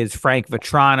about is Frank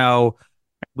Vatrano.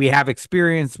 We have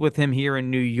experience with him here in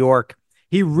New York.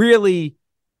 He really,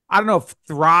 I don't know if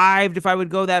thrived, if I would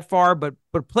go that far, but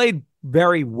played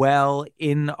very well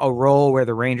in a role where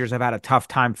the Rangers have had a tough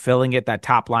time filling it, that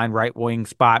top line right wing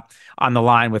spot on the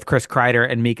line with Chris Kreider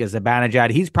and Mika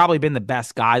Zibanejad. He's probably been the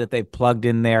best guy that they've plugged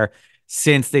in there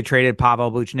since they traded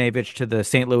Pavel Buchnevich to the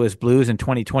St. Louis Blues in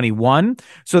 2021.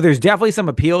 So there's definitely some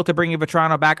appeal to bringing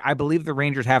Vatrano back. I believe the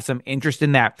Rangers have some interest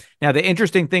in that. Now, the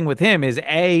interesting thing with him is,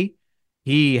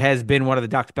 he has been one of the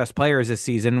Ducks' best players this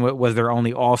season. Was their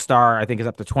only All-Star. I think is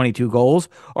up to 22 goals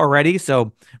already.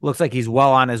 So looks like he's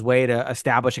well on his way to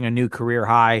establishing a new career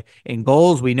high in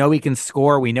goals. We know he can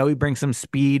score. We know he brings some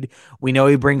speed. We know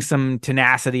he brings some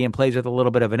tenacity and plays with a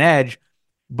little bit of an edge.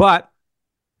 But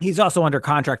he's also under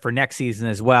contract for next season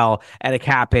as well at a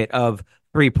cap hit of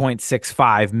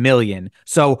 3.65 million.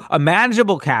 So a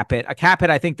manageable cap hit, a cap hit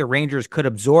I think the Rangers could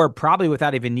absorb probably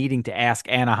without even needing to ask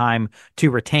Anaheim to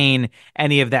retain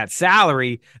any of that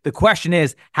salary. The question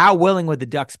is, how willing would the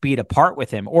Ducks be to part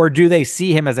with him? Or do they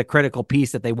see him as a critical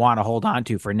piece that they want to hold on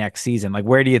to for next season? Like,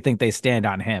 where do you think they stand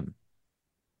on him?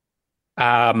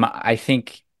 I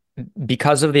think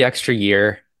because of the extra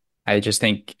year, I just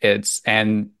think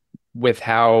and with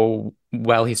how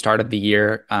well he started the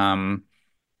year,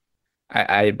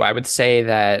 I would say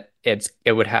that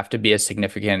it would have to be a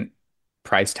significant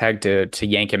price tag to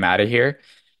yank him out of here,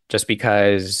 just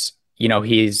because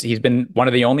he's been one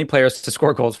of the only players to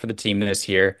score goals for the team this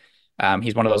year.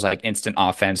 He's one of those like instant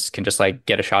offense, can just like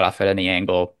get a shot off at any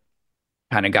angle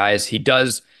kind of guys. He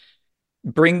does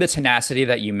bring the tenacity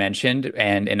that you mentioned,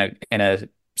 and in a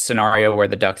scenario where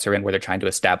the Ducks are in where they're trying to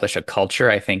establish a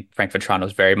culture, I think Frank Vatrano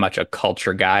is very much a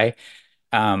culture guy.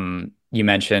 You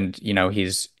mentioned,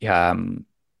 he's gonna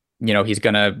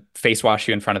face wash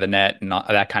you in front of the net and all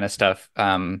that kind of stuff.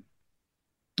 And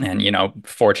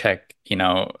forecheck,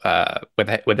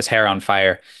 with his hair on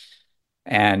fire,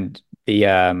 and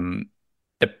the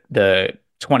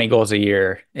 20 goals a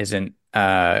year isn't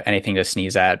anything to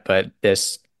sneeze at. But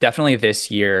this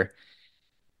year,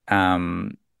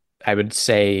 I would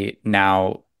say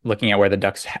now looking at where the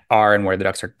Ducks are and where the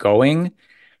Ducks are going,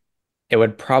 it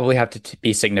would probably have to be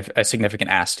a significant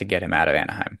ask to get him out of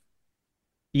Anaheim.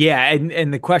 Yeah,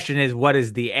 and the question is, what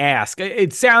is the ask?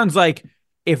 It sounds like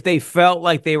if they felt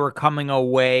like they were coming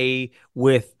away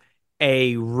with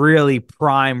a really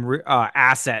prime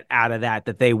asset out of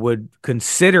that they would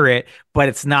consider it, but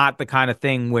it's not the kind of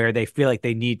thing where they feel like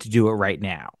they need to do it right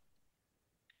now.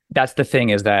 That's the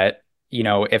thing, is that,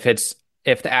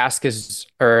 if the ask is,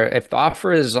 or if the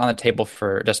offer is on the table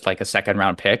for just like a second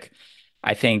round pick,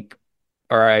 I think,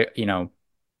 or if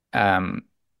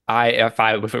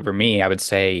it were me, I would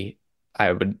say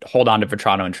I would hold on to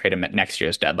Vatrano and trade him at next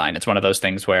year's deadline. It's one of those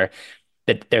things where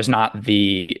there's not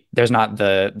the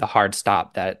hard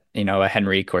stop that a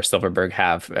Henrique or Silverberg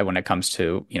have when it comes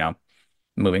to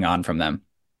moving on from them.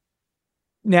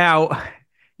 Now,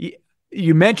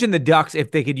 you mentioned the Ducks.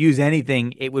 If they could use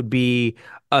anything, it would be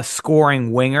a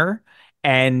scoring winger.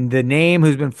 And the name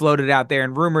who's been floated out there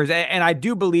in rumors, and I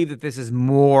do believe that this is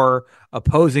more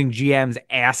opposing GMs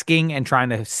asking and trying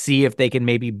to see if they can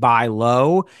maybe buy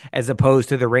low, as opposed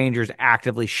to the Rangers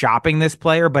actively shopping this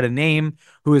player. But a name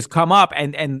who has come up,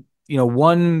 and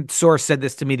one source said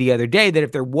this to me the other day, that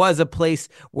if there was a place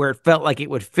where it felt like it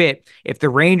would fit, if the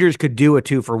Rangers could do a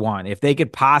 2-for-1, if they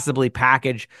could possibly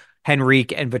package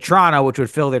Henrique and Vatrano, which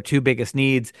would fill their two biggest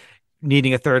needs,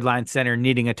 needing a third line center,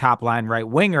 needing a top line right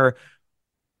winger.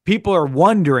 People are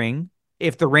wondering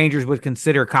if the Rangers would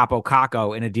consider Kaapo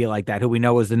Kakko in a deal like that, who we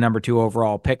know was the number 2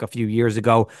 overall pick a few years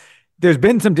ago. There's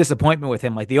been some disappointment with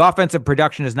him. Like, the offensive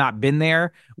production has not been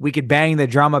there. We could bang the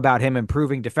drum about him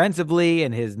improving defensively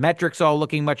and his metrics all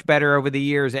looking much better over the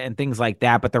years and things like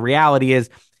that. But the reality is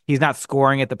he's not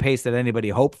scoring at the pace that anybody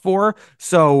hoped for.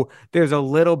 So there's a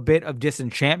little bit of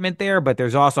disenchantment there, but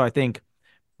there's also, I think,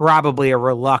 probably a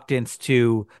reluctance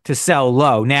to sell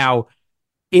low. Now,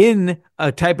 in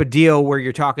a type of deal where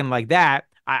you're talking like that,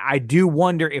 I do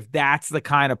wonder if that's the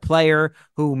kind of player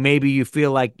who maybe you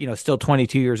feel like, still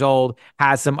 22 years old,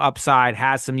 has some upside,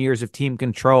 has some years of team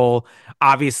control,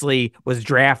 obviously was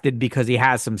drafted because he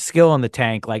has some skill in the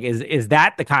tank. Like, is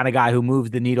that the kind of guy who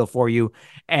moves the needle for you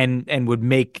and would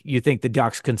make you think the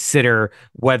Ducks consider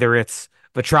whether it's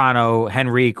Vatrano,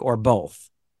 Henrique, or both?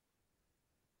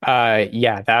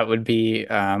 Yeah, that would be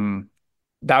an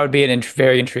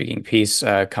very intriguing piece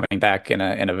coming back in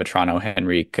a Vatrano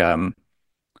Henrique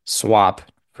swap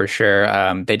for sure.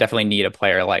 They definitely need a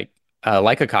player like a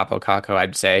Kaapo Kakko,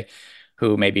 I'd say,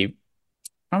 who maybe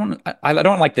I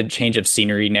don't like the change of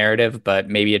scenery narrative, but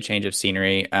maybe a change of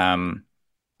scenery,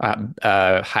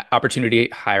 opportunity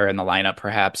higher in the lineup,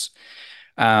 perhaps.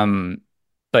 Um,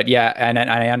 but yeah, and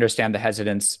I understand the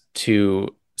hesitance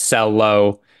to sell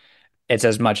low. It's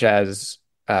as much as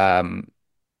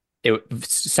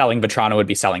selling Vatrano would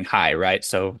be selling high, right?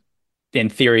 So in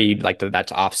theory, like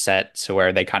that's offset, so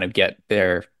where they kind of get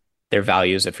their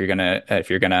values if you're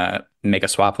gonna make a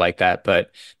swap like that.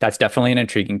 But that's definitely an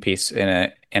intriguing piece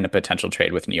in a potential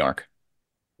trade with New York.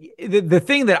 The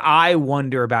thing that I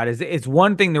wonder about is it's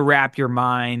one thing to wrap your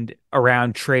mind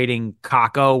around trading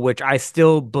Kakko, which I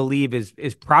still believe is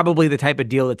probably the type of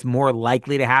deal that's more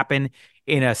likely to happen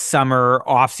in a summer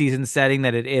off-season setting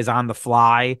than it is on the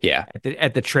fly Yeah.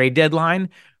 at the trade deadline.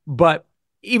 But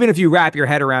even if you wrap your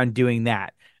head around doing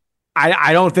that,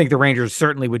 I don't think the Rangers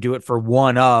certainly would do it for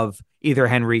one of either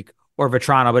Henrique or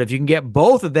Vatrano. But if you can get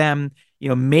both of them,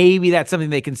 maybe that's something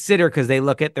they consider because they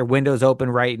look at their windows open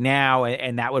right now,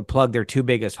 and that would plug their two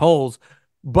biggest holes.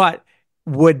 But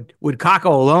would Kakko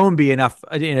alone be enough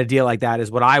in a deal like that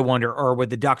is what I wonder, or would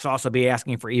the Ducks also be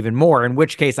asking for even more? In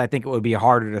which case, I think it would be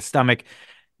harder to stomach,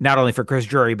 not only for Chris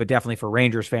Drury, but definitely for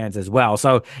Rangers fans as well.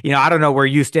 So, I don't know where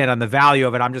you stand on the value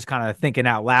of it. I'm just kind of thinking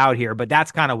out loud here, but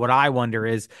that's kind of what I wonder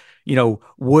is,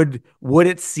 would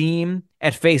it seem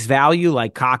at face value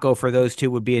like Kakko for those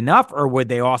two would be enough, or would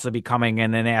they also be coming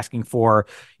in and asking for,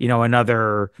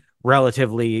 another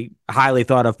relatively highly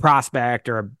thought of prospect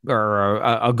or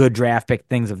a good draft pick,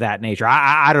 things of that nature?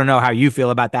 I don't know how you feel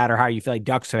about that or how you feel like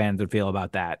Ducks fans would feel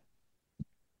about that.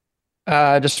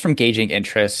 Just from gauging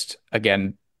interest,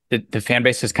 again, the fan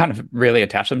base has kind of really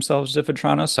attached themselves to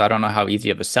Vatrano, so I don't know how easy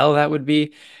of a sell that would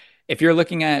be. If you're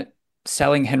looking at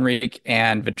selling Henrique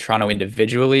and Vatrano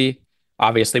individually,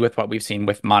 obviously with what we've seen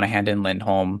with Monahan and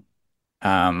Lindholm,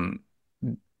 um,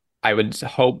 I would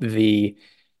hope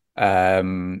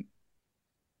um,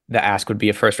 the ask would be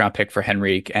a first round pick for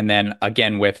Henrique, and then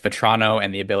again with Vatrano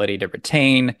and the ability to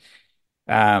retain,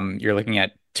 you're looking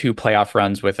at two playoff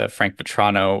runs with a Frank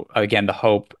Vatrano. Again, the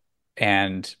hope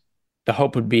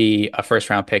would be a first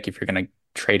round pick if you're going to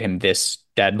trade him this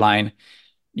deadline.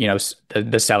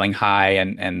 The selling high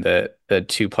and the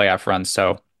two playoff runs.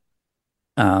 So,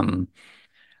 um,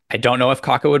 I don't know if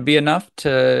Kakko would be enough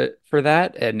for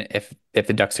that, and if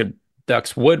the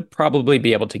Ducks would probably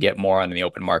be able to get more on the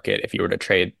open market if you were to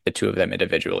trade the two of them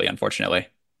individually. Unfortunately,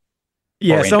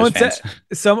 Yeah, for Rangers someone said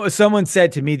fans. someone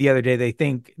said to me the other day they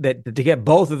think that to get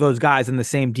both of those guys in the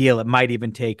same deal, it might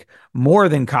even take more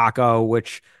than Kakko,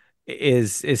 which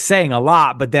is saying a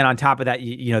lot. But then on top of that,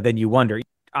 then you wonder.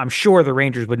 I'm sure the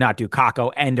Rangers would not do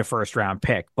Kakko and a first round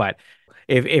pick, but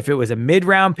if it was a mid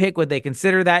round pick, would they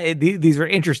consider that? These are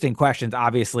interesting questions.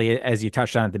 Obviously, as you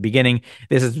touched on at the beginning,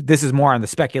 this is more on the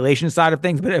speculation side of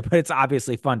things, but it's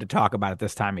obviously fun to talk about at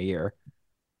this time of year.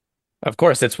 Of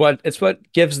course, it's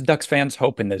what gives Ducks fans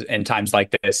hope in times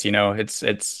like this.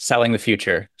 It's selling the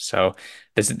future. So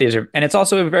these are, and it's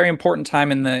also a very important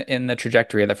time in the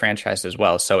trajectory of the franchise as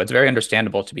well. So it's very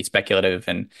understandable to be speculative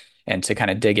and to kind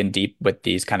of dig in deep with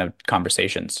these kind of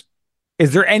conversations.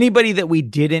 Is there anybody that we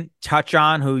didn't touch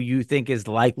on who you think is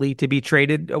likely to be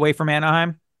traded away from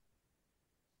Anaheim?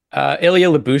 Ilya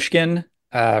Lyubushkin,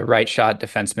 right shot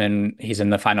defenseman. He's in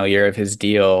the final year of his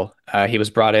deal. He was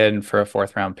brought in for a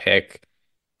fourth round pick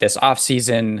this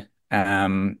offseason.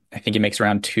 I think he makes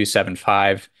around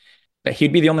 275. But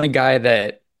he'd be the only guy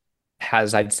that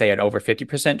has, I'd say, an over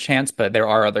 50% chance, but there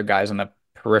are other guys on the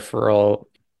peripheral.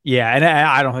 Yeah, and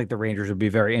I don't think the Rangers would be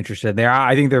very interested there.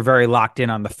 I think they're very locked in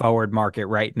on the forward market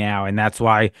right now, and that's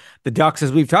why the Ducks,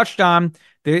 as we've touched on,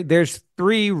 there's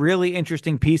three really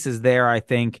interesting pieces there, I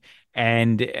think,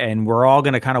 and we're all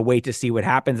going to kind of wait to see what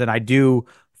happens. And I do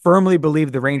firmly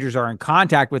believe the Rangers are in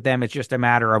contact with them. It's just a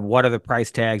matter of what are the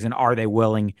price tags and are they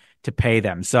willing to pay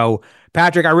them. So,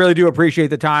 Patrick, I really do appreciate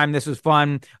the time. This was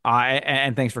fun,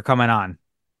 and thanks for coming on.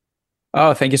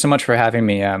 Oh, thank you so much for having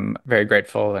me. I'm very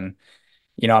grateful, and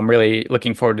I'm really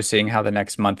looking forward to seeing how the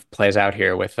next month plays out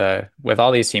here with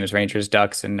all these teams, Rangers,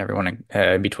 Ducks, and everyone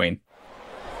in between.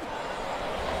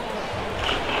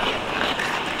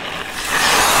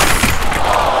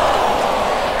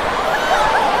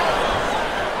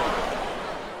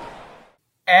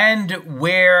 And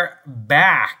we're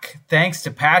back. Thanks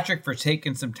to Patrick for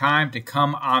taking some time to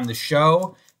come on the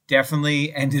show.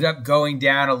 Definitely ended up going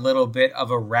down a little bit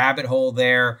of a rabbit hole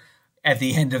there at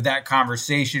the end of that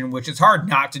conversation, which is hard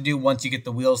not to do once you get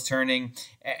the wheels turning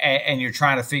and you're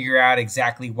trying to figure out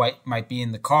exactly what might be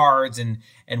in the cards and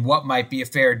what might be a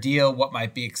fair deal, what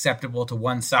might be acceptable to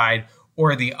one side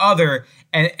or the other.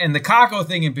 And the Kakko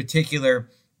thing in particular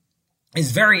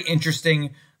is very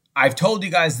interesting. I've told you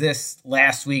guys this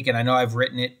last week, and I know I've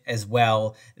written it as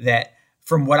well, that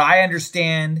from what I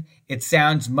understand, it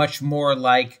sounds much more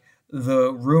like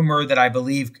the rumor that I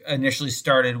believe initially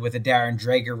started with a Darren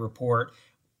Dreger report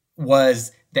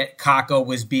was that Kakko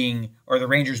was or the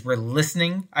Rangers were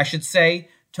listening, I should say,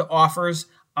 to offers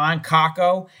on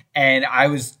Kakko. And I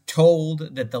was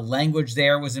told that the language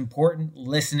there was important,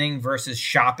 listening versus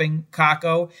shopping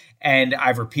Kakko. And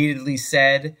I've repeatedly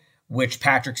said, which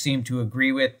Patrick seemed to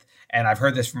agree with, and I've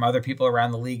heard this from other people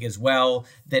around the league as well,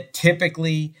 that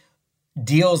typically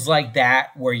deals like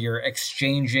that, where you're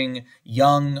exchanging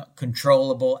young,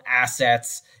 controllable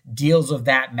assets, deals of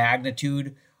that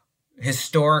magnitude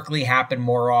historically happen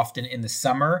more often in the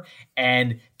summer.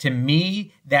 And to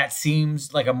me, that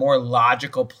seems like a more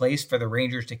logical place for the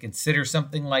Rangers to consider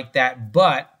something like that.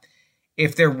 But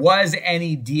if there was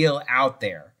any deal out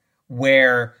there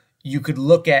where you could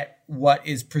look at what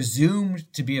is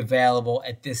presumed to be available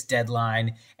at this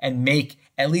deadline and make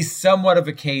at least somewhat of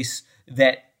a case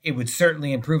that it would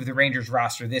certainly improve the Rangers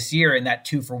roster this year in that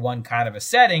 2-for-1 kind of a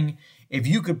setting, if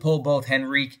you could pull both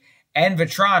Henrique and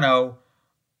Vatrano,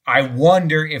 I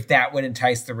wonder if that would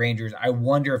entice the Rangers. I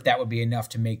wonder if that would be enough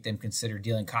to make them consider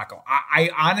dealing Kakko. I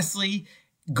honestly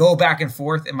go back and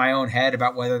forth in my own head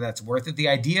about whether that's worth it. The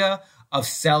idea of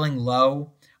selling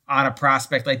low on a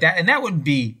prospect like that, and that wouldn't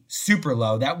be super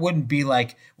low. That wouldn't be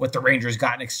like what the Rangers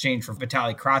got in exchange for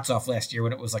Vitaly Kravtsov last year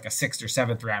when it was like a 6th or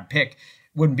 7th round pick.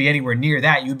 Wouldn't be anywhere near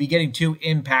that. You'd be getting 2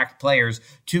 impact players,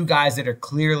 2 guys that are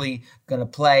clearly going to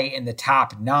play in the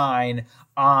top 9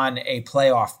 on a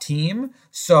playoff team.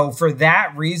 So for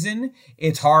that reason,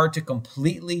 it's hard to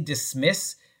completely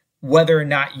dismiss whether or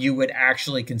not you would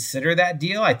actually consider that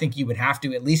deal. I think you would have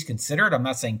to at least consider it. I'm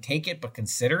not saying take it, but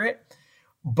consider it.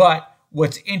 But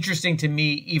what's interesting to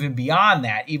me, even beyond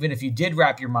that, even if you did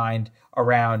wrap your mind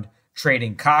around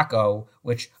trading Kakko,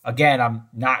 which again, I'm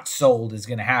not sold is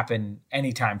going to happen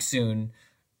anytime soon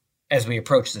as we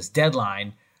approach this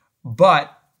deadline.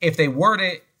 But if they were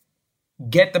to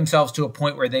get themselves to a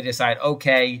point where they decide,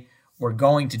 okay, we're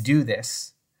going to do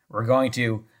this, we're going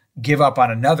to give up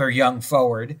on another young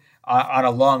forward on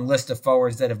a long list of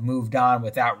forwards that have moved on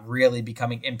without really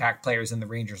becoming impact players in the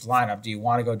Rangers lineup. Do you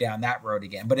want to go down that road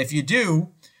again? But if you do,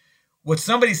 what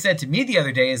somebody said to me the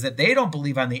other day is that they don't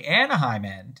believe on the Anaheim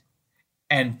end,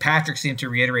 and Patrick seemed to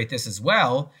reiterate this as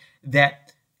well,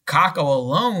 that Kakko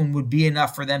alone would be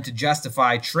enough for them to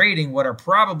justify trading what are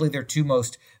probably their 2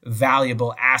 most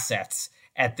valuable assets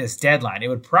at this deadline. It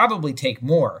would probably take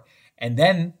more. And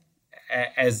then,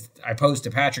 as I posed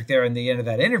to Patrick there in the end of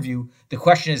that interview, the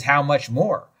question is how much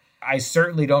more? I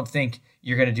certainly don't think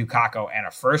you're going to do Kakko and a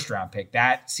 1st round pick.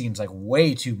 That seems like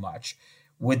way too much.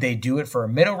 Would they do it for a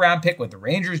middle round pick? Would the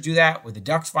Rangers do that? Would the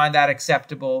Ducks find that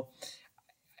acceptable?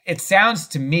 It sounds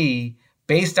to me,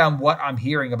 based on what I'm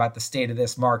hearing about the state of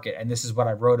this market, and this is what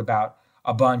I wrote about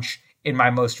a bunch in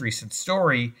my most recent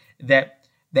story, that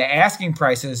the asking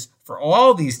prices for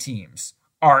all these teams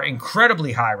are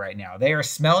incredibly high right now. They are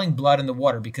smelling blood in the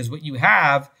water because what you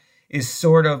have is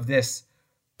sort of this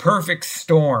perfect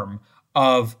storm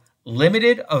of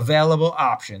limited available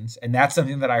options. And that's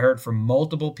something that I heard from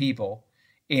multiple people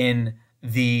in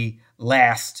the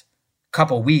last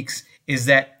couple weeks, is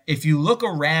that if you look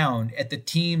around at the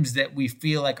teams that we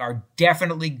feel like are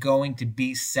definitely going to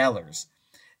be sellers,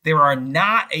 there are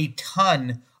not a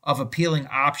ton of appealing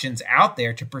options out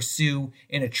there to pursue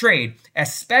in a trade,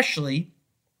 especially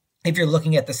if you're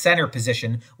looking at the center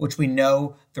position, which we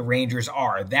know the Rangers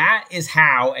are. That is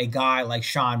how a guy like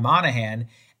Sean Monahan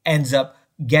ends up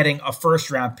getting a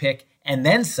 1st round pick and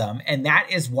then some. And that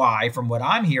is why, from what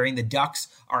I'm hearing, the Ducks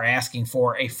are asking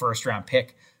for a 1st round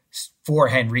pick for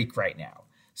Henrique right now.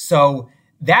 So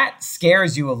that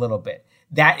scares you a little bit.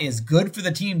 That is good for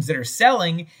the teams that are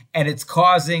selling, and it's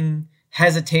causing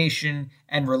hesitation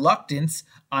and reluctance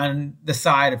on the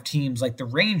side of teams like the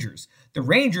Rangers. The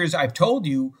Rangers, I've told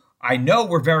you, I know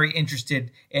we're very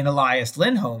interested in Elias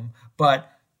Lindholm, but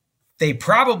they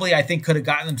probably, I think, could have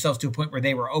gotten themselves to a point where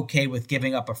they were okay with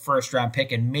giving up a 1st round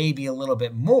pick and maybe a little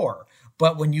bit more.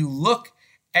 But when you look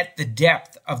at the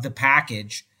depth of the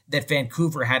package that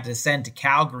Vancouver had to send to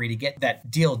Calgary to get that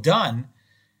deal done,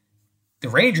 the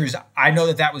Rangers, I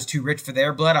know that was too rich for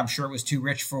their blood. I'm sure it was too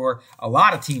rich for a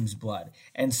lot of teams' blood.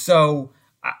 And so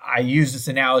I use this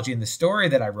analogy in the story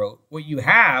that I wrote. What you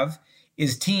have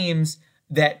is teams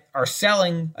that are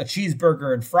selling a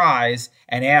cheeseburger and fries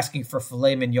and asking for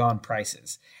filet mignon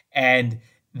prices. And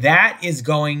that is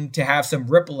going to have some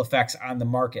ripple effects on the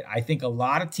market. I think a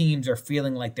lot of teams are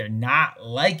feeling like they're not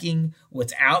liking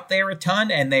what's out there a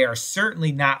ton, and they are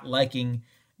certainly not liking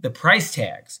the price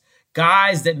tags.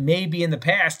 Guys that maybe in the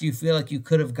past you feel like you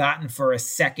could have gotten for a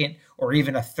second or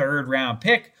even a third round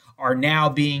pick are now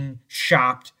being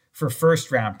shopped for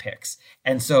first round picks.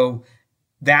 And so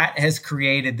that has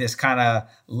created this kind of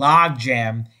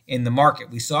logjam in the market.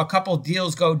 We saw a couple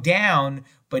deals go down,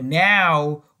 but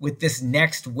now with this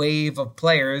next wave of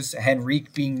players,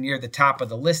 Henrique being near the top of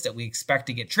the list that we expect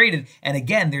to get traded. And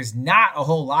again, there's not a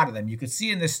whole lot of them. You could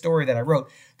see in this story that I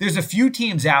wrote, there's a few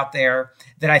teams out there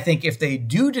that I think if they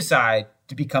do decide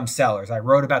to become sellers, I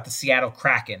wrote about the Seattle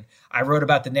Kraken, I wrote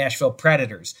about the Nashville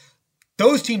Predators.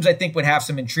 Those teams, I think, would have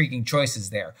some intriguing choices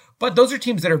there. But those are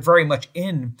teams that are very much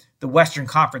in the Western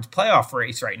Conference playoff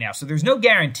race right now. So there's no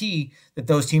guarantee that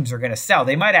those teams are going to sell.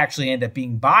 They might actually end up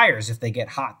being buyers if they get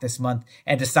hot this month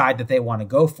and decide that they want to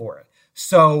go for it.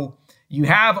 So you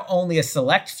have only a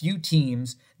select few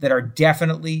teams that are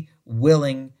definitely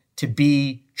willing to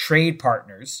be trade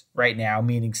partners right now,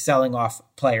 meaning selling off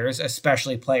players,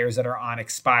 especially players that are on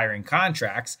expiring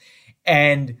contracts.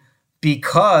 And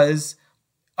because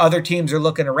other teams are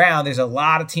looking around, there's a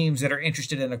lot of teams that are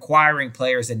interested in acquiring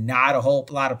players and not a whole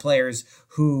lot of players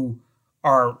who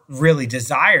are really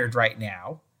desired right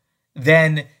now.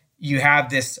 Then you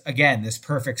have this, again, this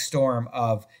perfect storm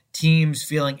of teams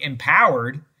feeling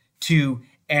empowered to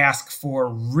ask for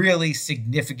really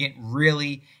significant,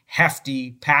 really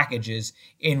hefty packages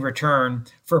in return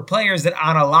for players that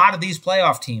on a lot of these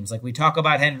playoff teams, like we talk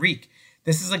about Henrique,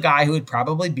 this is a guy who would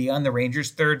probably be on the Rangers'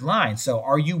 third line. So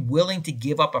are you willing to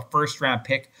give up a first-round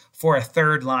pick for a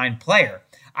third-line player?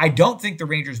 I don't think the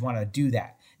Rangers want to do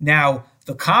that. Now,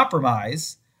 the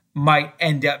compromise might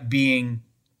end up being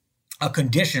a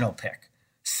conditional pick,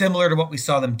 similar to what we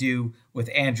saw them do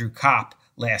with Andrew Kopp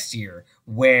last year,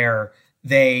 where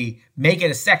they make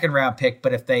it a second-round pick,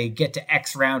 but if they get to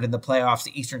X round in the playoffs,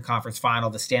 the Eastern Conference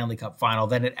Final, the Stanley Cup Final,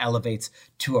 then it elevates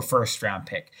to a first-round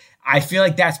pick. I feel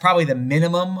like that's probably the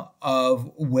minimum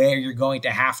of where you're going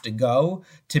to have to go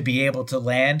to be able to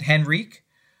land Henrique.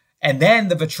 And then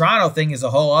the Vatrano thing is a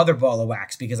whole other ball of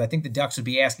wax because I think the Ducks would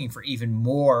be asking for even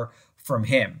more from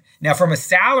him. Now, from a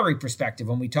salary perspective,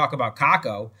 when we talk about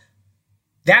Kakko,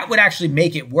 that would actually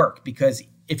make it work because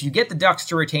if you get the Ducks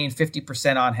to retain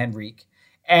 50% on Henrique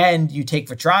and you take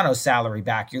Vatrano's salary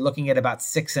back, you're looking at about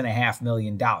 $6.5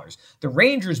 million. The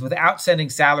Rangers, without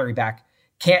sending salary back,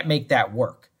 can't make that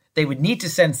work. They would need to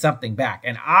send something back.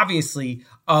 And obviously,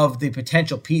 of the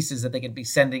potential pieces that they could be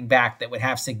sending back that would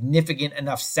have significant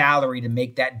enough salary to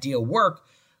make that deal work,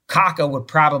 Kakko would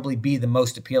probably be the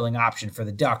most appealing option for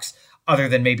the Ducks, other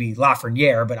than maybe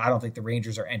Lafreniere, but I don't think the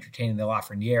Rangers are entertaining the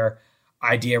Lafreniere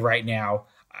idea right now.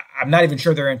 I'm not even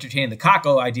sure they're entertaining the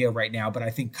Kakko idea right now, but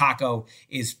I think Kakko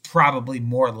is probably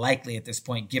more likely at this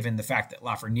point, given the fact that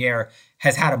Lafreniere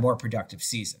has had a more productive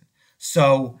season.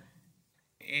 So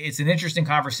it's an interesting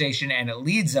conversation, and it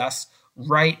leads us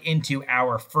right into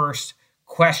our first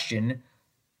question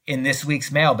in this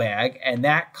week's mailbag, and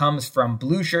that comes from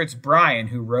Blueshirts Brian,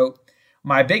 who wrote,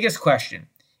 "My biggest question,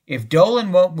 if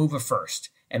Dolan won't move a first,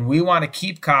 and we want to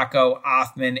keep Kakko,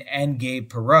 Othman, and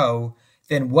Gabe Perreault,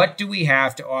 then what do we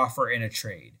have to offer in a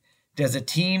trade? Does a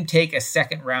team take a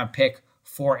second-round pick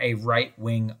for a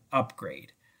right-wing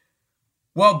upgrade?"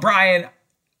 Well, Brian,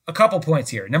 a couple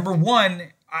points here. Number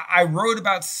one, I wrote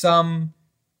about some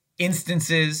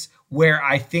instances where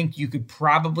I think you could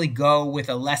probably go with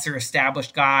a lesser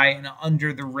established guy, an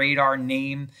under the radar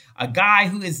name, a guy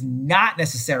who is not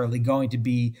necessarily going to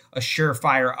be a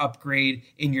surefire upgrade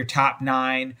in your top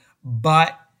nine,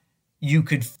 but you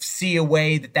could see a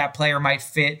way that that player might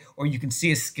fit, or you can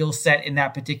see a skill set in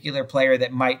that particular player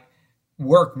that might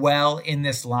work well in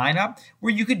this lineup,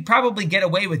 where you could probably get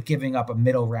away with giving up a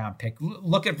middle round pick.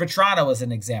 Look at Vatrano as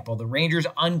an example. The Rangers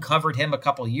uncovered him a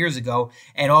couple years ago,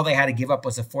 and all they had to give up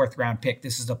was a fourth round pick.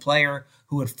 This is a player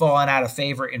who had fallen out of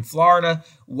favor in Florida,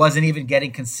 wasn't even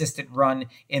getting consistent run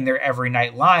in their every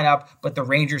night lineup, but the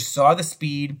Rangers saw the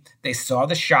speed, they saw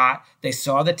the shot, they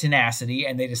saw the tenacity,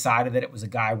 and they decided that it was a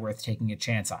guy worth taking a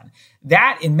chance on.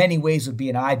 That, in many ways, would be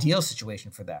an ideal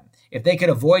situation for them, if they could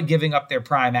avoid giving up their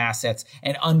prime assets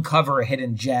and uncover a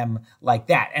hidden gem like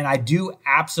that. And I do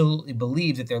absolutely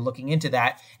believe that they're looking into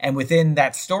that. And within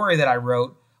that story that I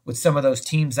wrote, with some of those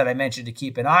teams that I mentioned to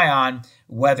keep an eye on,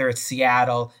 whether it's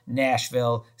Seattle,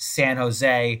 Nashville, San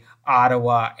Jose,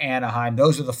 Ottawa, Anaheim.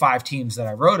 Those are the 5 teams that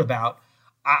I wrote about.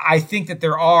 I think that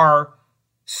there are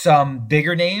some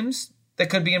bigger names that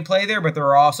could be in play there, but there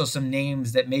are also some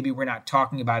names that maybe we're not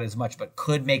talking about as much, but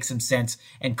could make some sense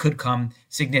and could come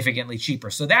significantly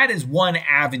cheaper. So that is one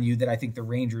avenue that I think the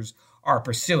Rangers are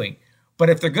pursuing. But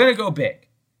if they're going to go big,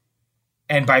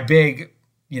 and by big,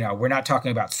 we're not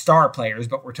talking about star players,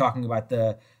 but we're talking about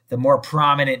the more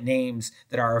prominent names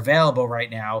that are available right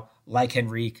now, like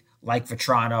Henrique, like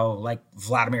Vatrano, like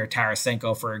Vladimir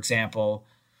Tarasenko, for example,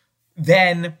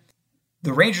 then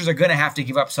the Rangers are going to have to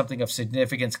give up something of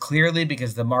significance, clearly,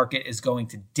 because the market is going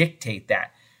to dictate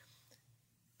that.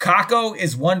 Kakko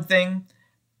is one thing.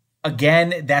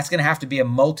 Again, that's going to have to be a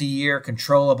multi-year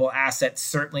controllable asset,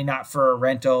 certainly not for a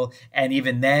rental. And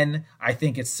even then, I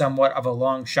think it's somewhat of a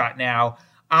long shot now.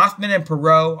 Othmann and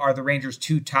Perreault are the Rangers'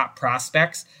 2 top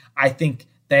prospects. I think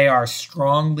they are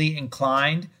strongly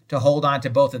inclined to hold on to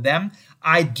both of them.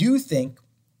 I do think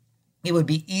it would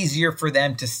be easier for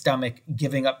them to stomach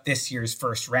giving up this year's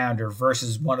first rounder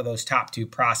versus one of those top 2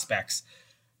 prospects,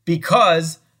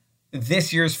 because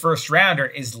this year's first rounder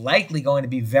is likely going to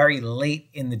be very late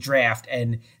in the draft.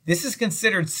 And this is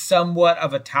considered somewhat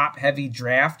of a top heavy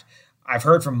draft. I've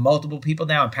heard from multiple people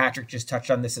now, and Patrick just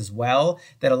touched on this as well,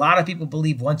 that a lot of people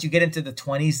believe once you get into the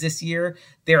 20s this year,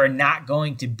 there are not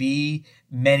going to be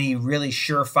many really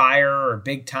surefire or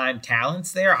big time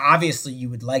talents there. Obviously, you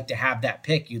would like to have that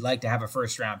pick. You'd like to have a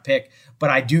first round pick. But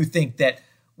I do think that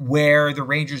where the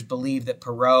Rangers believe that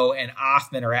Perreault and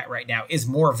Othmann are at right now is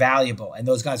more valuable. And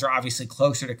those guys are obviously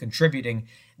closer to contributing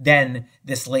than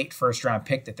this late first round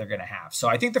pick that they're going to have. So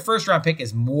I think the first round pick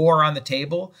is more on the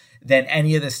table than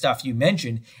any of the stuff you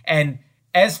mentioned. And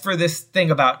as for this thing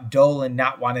about Dolan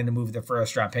not wanting to move the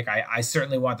first round pick, I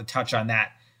certainly want to touch on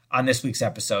that on this week's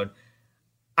episode.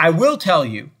 I will tell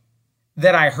you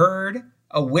that I heard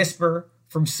a whisper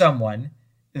from someone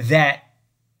that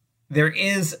there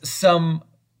is some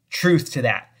truth to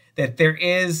that there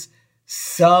is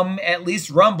some, at least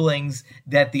rumblings,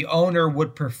 that the owner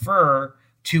would prefer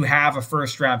to have a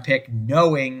first round pick,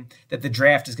 knowing that the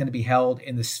draft is going to be held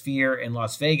in the Sphere in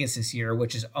Las Vegas this year,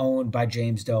 which is owned by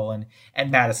James Dolan at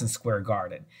Madison Square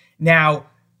Garden. Now,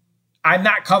 I'm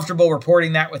not comfortable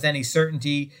reporting that with any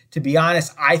certainty. To be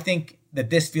honest, I think that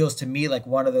this feels to me like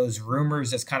one of those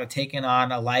rumors that's kind of taken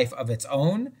on a life of its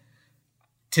own.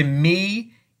 To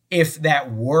me, if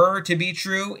that were to be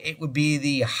true, it would be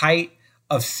the height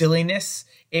of silliness.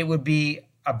 It would be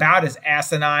about as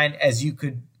asinine as you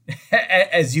could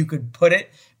put it,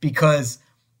 because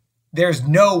there's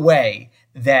no way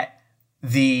that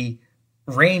the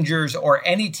Rangers, or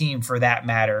any team for that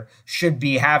matter, should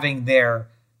be having their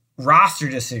roster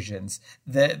decisions,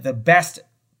 the best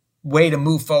way to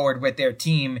move forward with their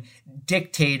team,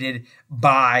 dictated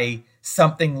by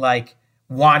something like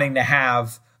wanting to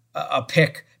have a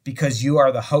pick because you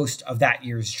are the host of that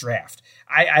year's draft.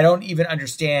 I don't even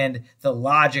understand the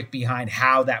logic behind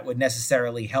how that would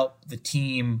necessarily help the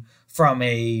team from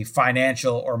a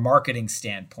financial or marketing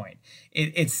standpoint.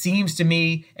 It seems to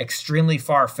me extremely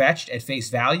far-fetched at face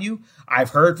value.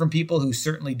 I've heard from people who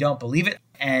certainly don't believe it,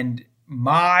 and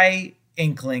my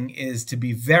inkling is to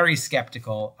be very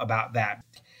skeptical about that.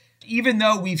 Even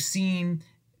though we've seen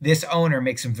this owner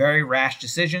make some very rash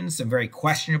decisions, some very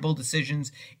questionable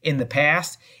decisions in the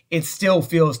past, it still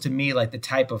feels to me like the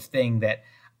type of thing that,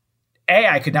 A,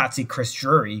 I could not see Chris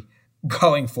Drury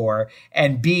going for,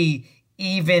 and B,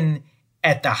 even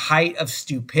at the height of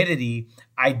stupidity,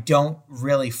 I don't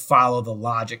really follow the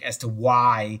logic as to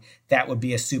why that would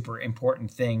be a super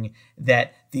important thing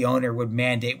that the owner would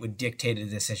mandate, would dictate a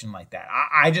decision like that.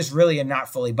 I just really am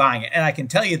not fully buying it. And I can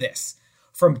tell you this,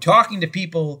 from talking to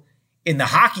people in the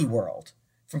hockey world,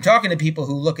 from talking to people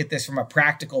who look at this from a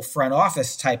practical front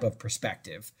office type of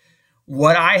perspective,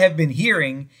 what I have been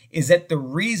hearing is that the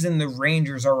reason the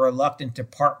Rangers are reluctant to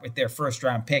part with their first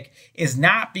round pick is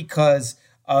not because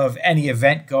of any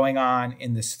event going on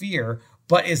in the Sphere,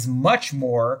 but is much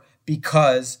more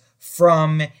because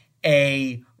from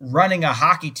a running a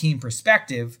hockey team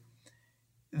perspective,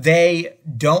 they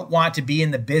don't want to be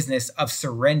in the business of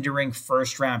surrendering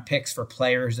first round picks for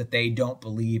players that they don't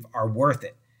believe are worth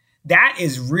it. That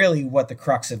is really what the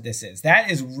crux of this is. That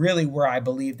is really where I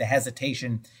believe the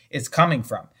hesitation is coming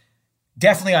from.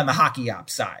 Definitely on the hockey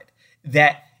ops side.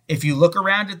 That if you look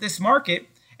around at this market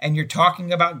and you're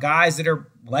talking about guys that are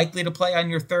likely to play on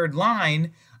your third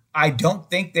line, I don't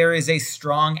think there is a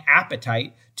strong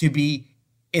appetite to be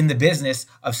in the business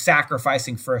of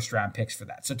sacrificing first round picks for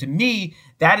that. So to me,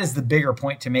 that is the bigger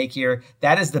point to make here.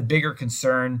 That is the bigger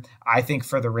concern, I think,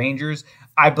 for the Rangers.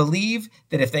 I believe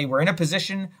that if they were in a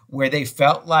position where they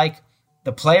felt like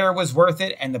the player was worth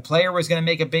it and the player was going to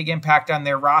make a big impact on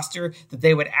their roster, that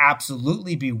they would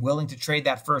absolutely be willing to trade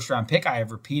that first round pick. I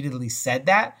have repeatedly said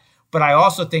that. But I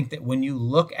also think that when you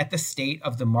look at the state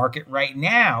of the market right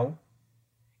now,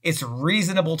 it's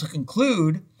reasonable to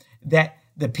conclude that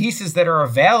the pieces that are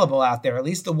available out there, at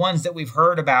least the ones that we've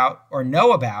heard about or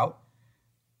know about,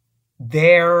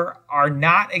 there are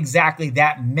not exactly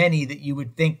that many that you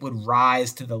would think would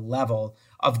rise to the level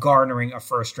of garnering a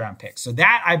first round pick. So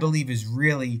that, I believe, is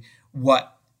really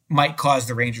what might cause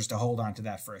the Rangers to hold on to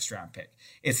that first round pick.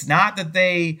 It's not that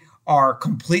they are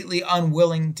completely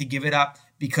unwilling to give it up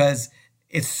because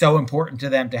it's so important to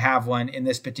them to have one in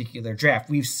this particular draft.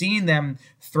 We've seen them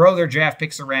throw their draft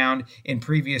picks around in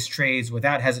previous trades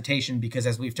without hesitation because,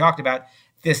 as we've talked about,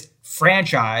 this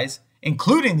franchise,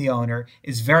 including the owner,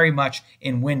 is very much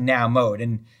in win-now mode.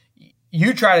 And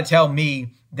you try to tell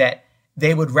me that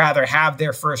they would rather have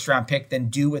their first-round pick than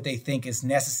do what they think is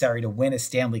necessary to win a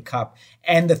Stanley Cup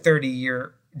and the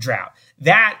 30-year drought.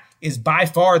 That is by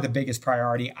far the biggest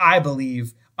priority, I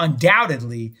believe,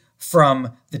 undoubtedly,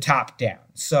 from the top down.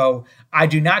 So I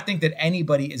do not think that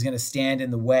anybody is going to stand in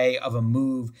the way of a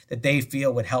move that they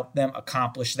feel would help them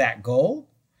accomplish that goal.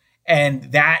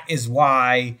 And that is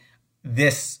why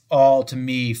this all to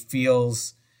me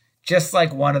feels just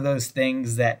like one of those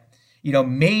things that, you know,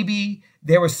 maybe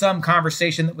there was some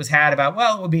conversation that was had about,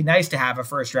 well, it would be nice to have a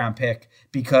first round pick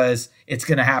because it's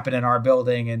going to happen in our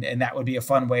building and that would be a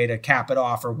fun way to cap it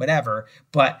off or whatever.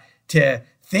 But to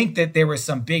think that there was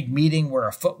some big meeting where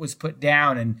a foot was put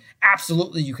down and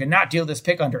absolutely you cannot deal this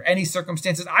pick under any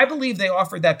circumstances. I believe they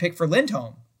offered that pick for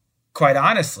Lindholm, quite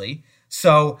honestly.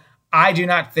 So I do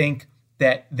not think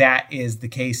that that is the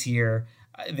case here.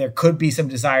 There could be some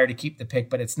desire to keep the pick,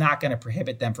 but it's not going to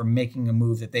prohibit them from making a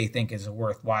move that they think is a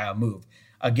worthwhile move.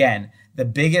 Again, the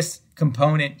biggest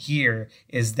component here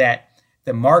is that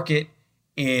the market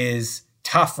is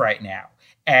tough right now.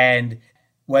 And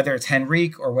whether it's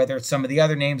Henrique or whether it's some of the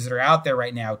other names that are out there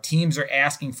right now, teams are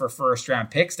asking for first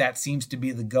round picks. That seems to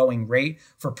be the going rate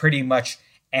for pretty much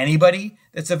anybody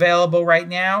that's available right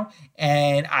now.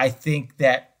 And I think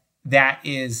that that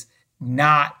is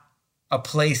not a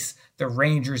place the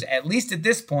Rangers, at least at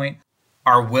this point,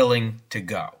 are willing to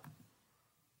go.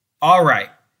 All right,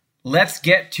 let's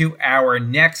get to our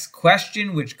next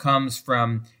question, which comes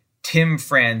from Tim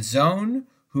Franzone,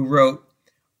 who wrote,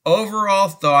 overall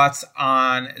thoughts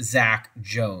on Zac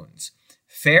Jones.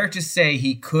 Fair to say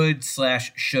he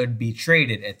could/should be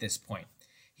traded at this point.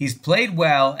 He's played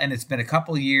well, and it's been a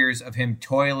couple years of him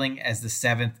toiling as the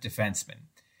seventh defenseman.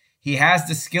 He has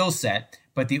the skill set,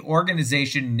 but the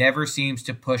organization never seems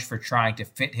to push for trying to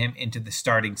fit him into the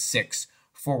starting six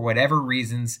for whatever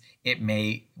reasons it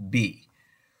may be.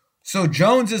 So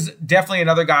Jones is definitely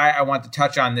another guy I want to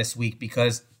touch on this week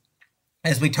because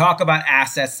as we talk about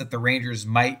assets that the Rangers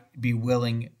might be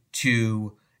willing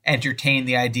to entertain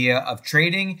the idea of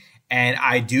trading, and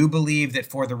I do believe that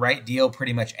for the right deal,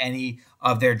 pretty much any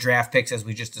of their draft picks, as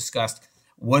we just discussed,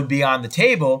 would be on the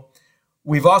table.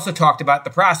 We've also talked about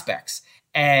the prospects.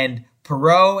 And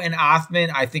Perreault and Othman,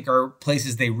 I think, are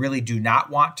places they really do not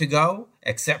want to go,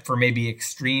 except for maybe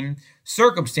extreme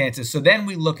circumstances. So then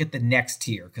we look at the next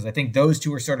tier, because I think those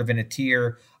two are sort of in a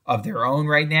tier of their own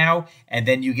right now. And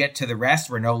then you get to the rest.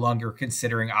 We're no longer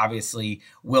considering, obviously,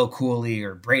 Will Cooley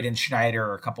or Braden Schneider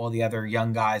or a couple of the other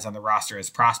young guys on the roster as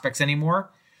prospects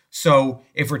anymore. So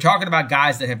if we're talking about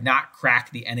guys that have not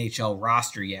cracked the NHL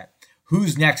roster yet,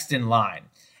 who's next in line?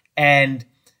 And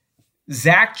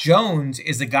Zac Jones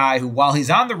is a guy who, while he's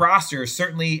on the roster,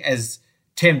 certainly, as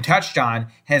Tim touched on,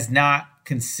 has not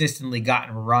consistently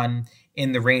gotten run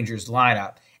in the Rangers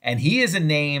lineup. And he is a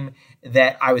name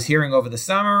that I was hearing over the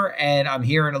summer, and I'm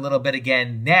hearing a little bit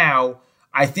again now.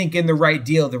 I think in the right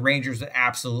deal, the Rangers would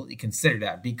absolutely consider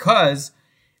that, because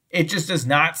it just does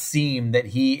not seem that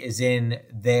he is in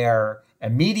their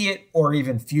immediate or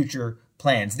even future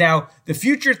plans. Now, the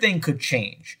future thing could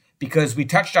change, because we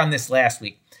touched on this last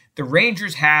week. The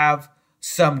Rangers have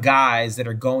some guys that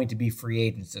are going to be free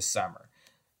agents this summer.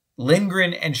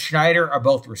 Lindgren and Schneider are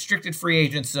both restricted free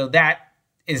agents, so that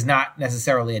is not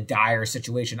necessarily a dire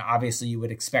situation. Obviously, you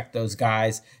would expect those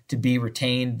guys to be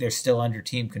retained. They're still under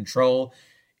team control.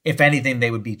 If anything,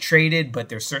 they would be traded, but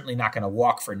they're certainly not going to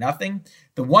walk for nothing.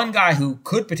 The one guy who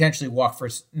could potentially walk for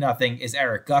nothing is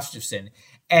Erik Gustafsson.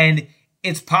 And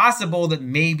it's possible that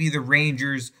maybe the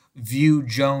Rangers view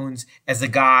Jones as a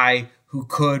guy who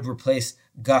could replace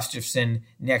Gustafsson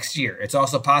next year. It's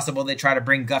also possible they try to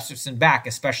bring Gustafsson back,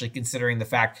 especially considering the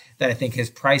fact that I think his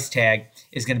price tag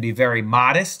is going to be very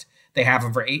modest. They have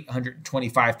him for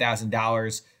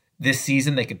 $825,000 this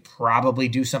season. They could probably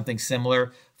do something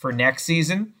similar for next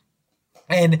season.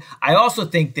 And I also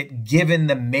think that given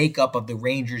the makeup of the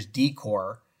Rangers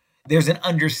decor, there's an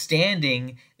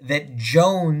understanding that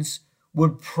Jones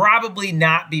would probably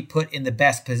not be put in the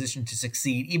best position to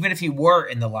succeed, even if he were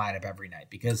in the lineup every night.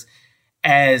 Because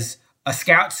as a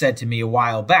scout said to me a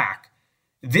while back,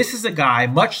 this is a guy,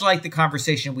 much like the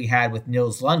conversation we had with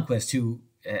Nils Lundqvist, who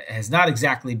has not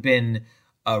exactly been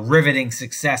a riveting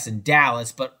success in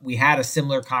Dallas, but we had a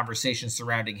similar conversation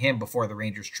surrounding him before the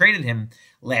Rangers traded him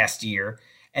last year.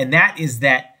 And that is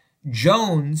that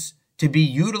Jones, to be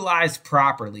utilized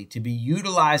properly, to be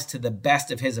utilized to the best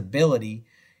of his ability,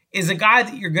 is a guy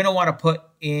that you're going to want to put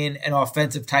in an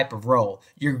offensive type of role.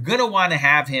 You're going to want to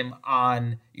have him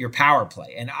on your power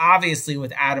play. And obviously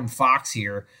with Adam Fox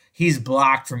here, he's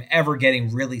blocked from ever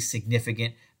getting really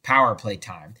significant power play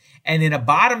time. And in a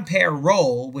bottom pair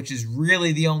role, which is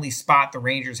really the only spot the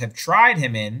Rangers have tried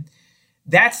him in,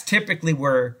 that's typically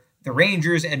where the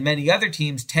Rangers and many other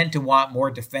teams tend to want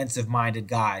more defensive-minded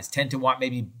guys, tend to want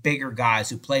maybe bigger guys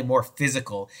who play more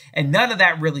physical. And none of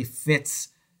that really fits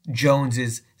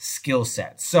Jones's skill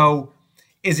set. So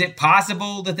is it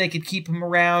possible that they could keep him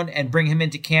around and bring him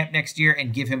into camp next year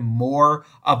and give him more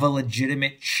of a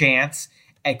legitimate chance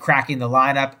at cracking the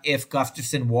lineup if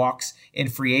Gustafsson walks in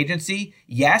free agency?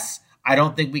 Yes, I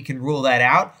don't think we can rule that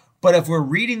out. But if we're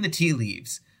reading the tea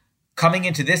leaves, coming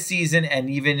into this season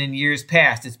and even in years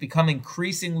past, it's become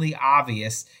increasingly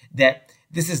obvious that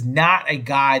this is not a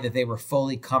guy that they were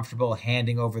fully comfortable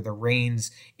handing over the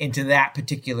reins into that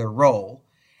particular role.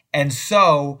 And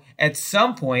so at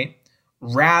some point,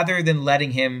 rather than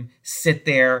letting him sit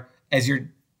there as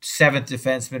your seventh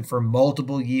defenseman for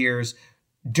multiple years,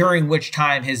 during which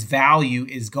time his value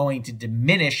is going to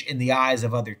diminish in the eyes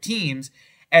of other teams,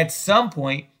 at some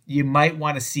point, you might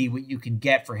want to see what you can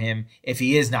get for him if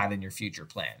he is not in your future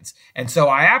plans. And so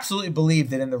I absolutely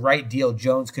believe that in the right deal,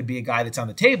 Jones could be a guy that's on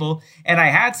the table. And I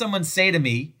had someone say to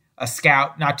me, a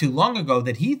scout not too long ago,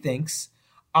 that he thinks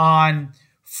on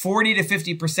 40 to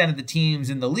 50% of the teams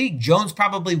in the league, Jones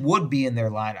probably would be in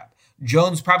their lineup.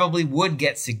 Jones probably would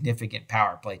get significant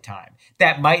power play time.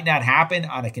 That might not happen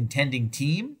on a contending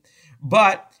team,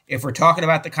 but if we're talking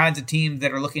about the kinds of teams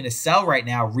that are looking to sell right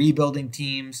now, rebuilding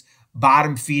teams,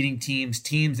 bottom feeding teams,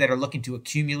 teams that are looking to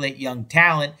accumulate young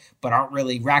talent but aren't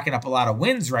really racking up a lot of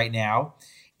wins right now,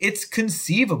 it's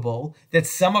conceivable that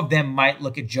some of them might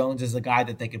look at Jones as a guy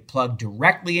that they could plug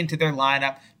directly into their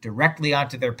lineup, directly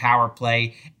onto their power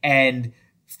play, and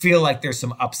feel like there's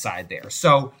some upside there.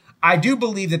 So I do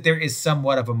believe that there is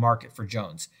somewhat of a market for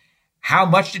Jones. How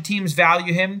much do teams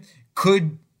value him?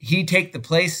 Could he take the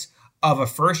place of a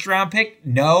first-round pick?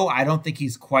 No, I don't think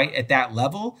he's quite at that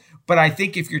level. But I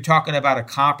think if you're talking about a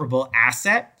comparable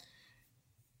asset,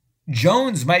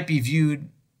 Jones might be viewed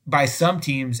by some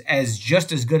teams as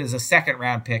just as good as a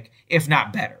second-round pick, if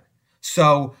not better.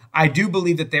 So I do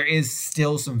believe that there is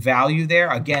still some value there.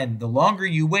 Again, the longer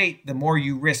you wait, the more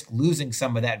you risk losing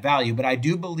some of that value. But I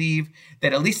do believe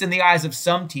that at least in the eyes of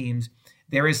some teams,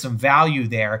 there is some value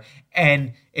there.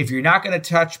 And if you're not going to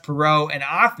touch Perreault and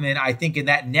Othman, I think in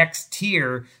that next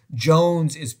tier,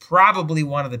 Jones is probably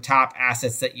one of the top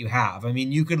assets that you have. I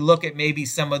mean, you could look at maybe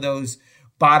some of those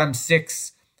bottom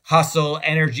six hustle,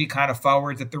 energy kind of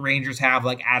forwards that the Rangers have,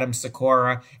 like Adam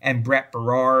Sikora and Brett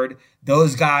Berard.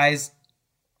 Those guys,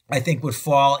 I think, would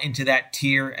fall into that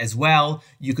tier as well.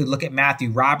 You could look at Matthew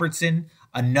Robertson,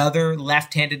 another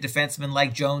left-handed defenseman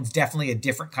like Jones, definitely a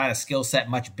different kind of skill set,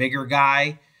 much bigger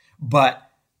guy, but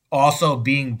also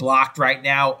being blocked right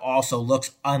now also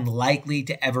looks unlikely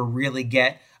to ever really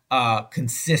get a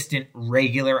consistent,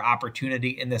 regular opportunity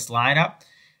in this lineup.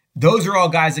 Those are all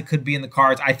guys that could be in the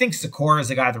cards. I think Sikora is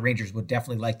a guy the Rangers would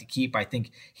definitely like to keep. I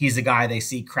think he's a guy they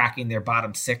see cracking their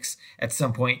bottom six at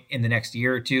some point in the next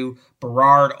year or two.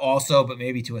 Berard also, but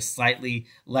maybe to a slightly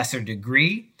lesser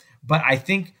degree. But I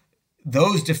think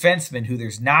those defensemen who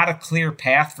there's not a clear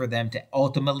path for them to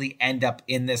ultimately end up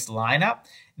in this lineup,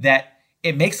 that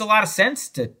it makes a lot of sense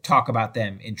to talk about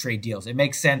them in trade deals. It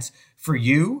makes sense for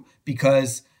you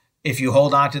because if you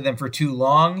hold on to them for too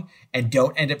long and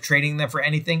don't end up trading them for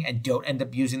anything and don't end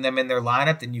up using them in their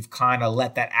lineup, then you've kind of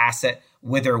let that asset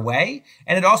wither away.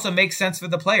 And it also makes sense for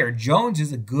the player. Jones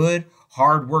is a good,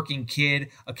 hardworking kid,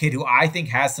 a kid who I think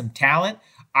has some talent.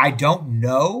 I don't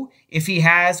know if he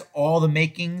has all the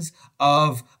makings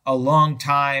of a long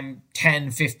time, 10,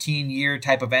 15-year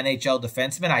type of NHL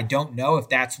defenseman. I don't know if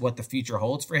that's what the future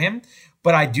holds for him,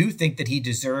 but I do think that he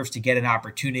deserves to get an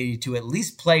opportunity to at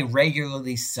least play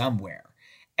regularly somewhere.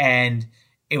 And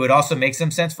it would also make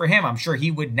some sense for him. I'm sure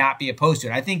he would not be opposed to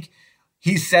it. I think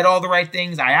he's said all the right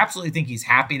things. I absolutely think he's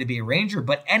happy to be a Ranger,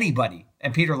 but anybody,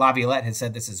 and Peter Laviolette has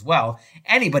said this as well,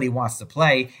 anybody wants to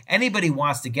play. Anybody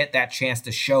wants to get that chance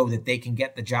to show that they can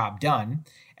get the job done.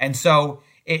 And so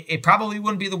it probably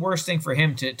wouldn't be the worst thing for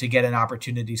him to get an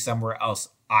opportunity somewhere else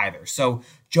either. So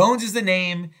Jones is the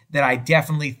name that I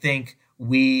definitely think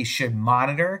we should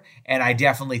monitor, and I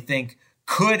definitely think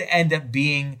could end up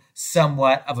being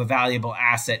somewhat of a valuable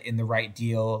asset in the right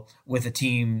deal with a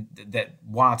team that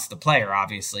wants the player,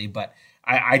 obviously. But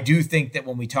I do think that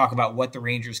when we talk about what the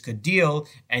Rangers could deal,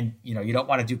 and you don't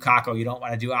want to do Kakko, you don't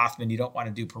want to do Othman, you don't want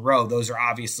to do Perreault. Those are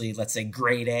obviously, let's say,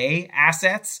 grade A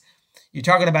assets. You're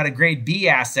talking about a grade B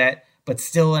asset, but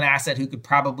still an asset who could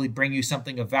probably bring you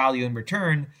something of value in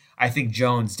return. I think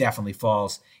Jones definitely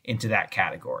falls into that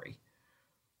category.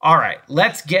 All right,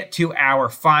 let's get to our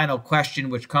final question,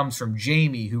 which comes from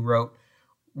Jamie, who wrote,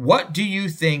 what do you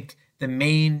think the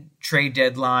main trade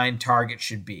deadline target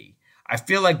should be? I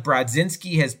feel like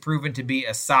Brodzinski has proven to be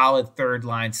a solid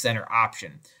third-line center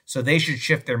option, so they should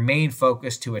shift their main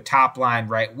focus to a top-line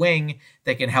right wing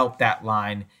that can help that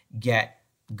line get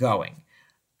going.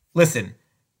 Listen,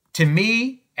 to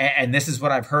me, and this is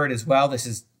what I've heard as well, this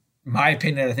is my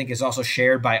opinion, I think is also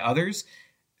shared by others,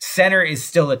 center is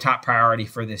still a top priority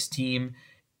for this team.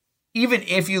 Even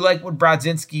if you like what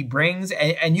Brodzinski brings,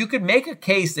 and you could make a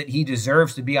case that he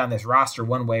deserves to be on this roster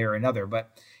one way or another,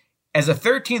 but as a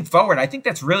 13th forward, I think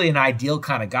that's really an ideal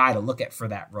kind of guy to look at for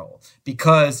that role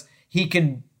because he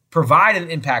can provide an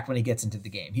impact when he gets into the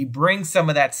game. He brings some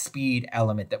of that speed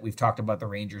element that we've talked about the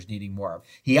Rangers needing more of.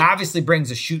 He obviously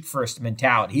brings a shoot-first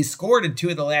mentality. He's scored in 2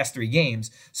 of the last 3 games,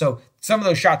 so some of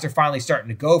those shots are finally starting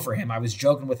to go for him. I was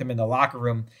joking with him in the locker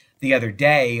room the other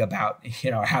day about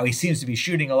how he seems to be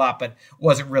shooting a lot, but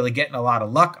wasn't really getting a lot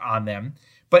of luck on them.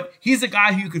 But he's a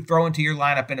guy who you could throw into your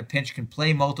lineup in a pinch, can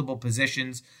play multiple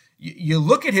positions. You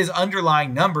look at his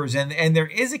underlying numbers, and there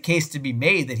is a case to be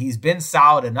made that he's been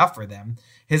solid enough for them.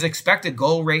 His expected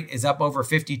goal rate is up over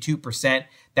 52%.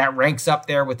 That ranks up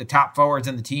there with the top forwards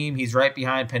in the team. He's right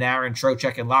behind Panarin,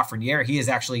 Trocheck, and Lafreniere. He is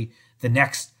actually the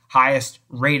next highest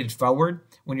rated forward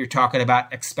when you're talking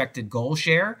about expected goal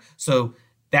share. So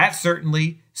that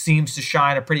certainly seems to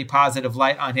shine a pretty positive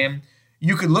light on him.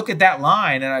 You could look at that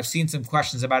line, and I've seen some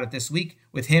questions about it this week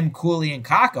with him, Cooley, and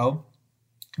Kakko.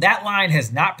 That line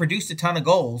has not produced a ton of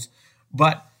goals,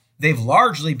 but they've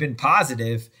largely been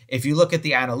positive if you look at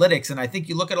the analytics. And I think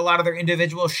you look at a lot of their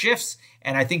individual shifts,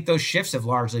 and I think those shifts have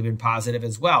largely been positive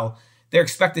as well. Their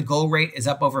expected goal rate is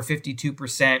up over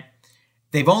 52%.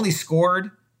 They've only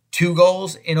scored 2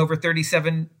 goals in over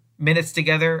 37 minutes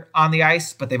together on the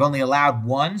ice, but they've only allowed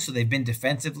 1, so they've been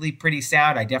defensively pretty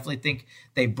sound. I definitely think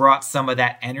they brought some of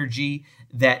that energy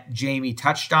that Jamie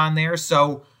touched on there.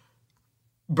 So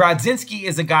Brodzinski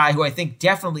is a guy who I think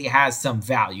definitely has some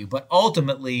value, but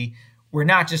ultimately we're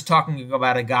not just talking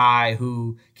about a guy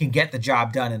who can get the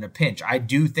job done in a pinch. I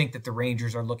do think that the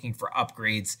Rangers are looking for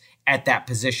upgrades at that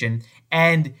position.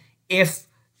 And if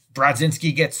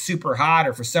Brodzinski gets super hot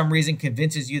or for some reason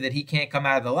convinces you that he can't come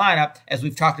out of the lineup, as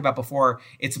we've talked about before,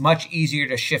 it's much easier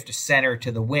to shift a center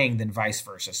to the wing than vice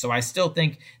versa. So I still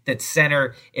think that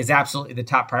center is absolutely the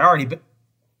top priority, but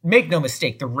make no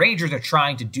mistake, the Rangers are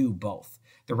trying to do both.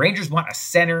 The Rangers want a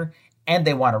center and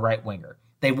they want a right winger.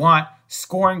 They want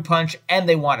scoring punch and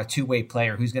they want a two-way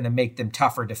player who's going to make them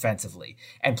tougher defensively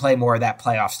and play more of that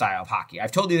playoff style of hockey.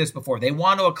 I've told you this before. They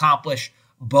want to accomplish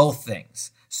both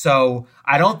things. So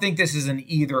I don't think this is an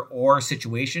either or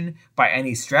situation by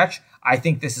any stretch. I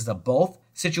think this is a both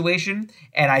situation.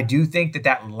 And I do think that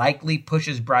that likely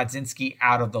pushes Brodzinski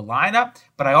out of the lineup.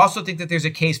 But I also think that there's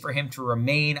a case for him to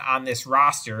remain on this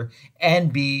roster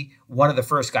and be one of the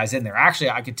first guys in there. Actually,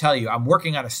 I could tell you, I'm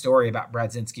working on a story about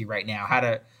Brodzinski right now. Had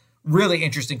a really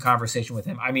interesting conversation with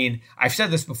him. I mean, I've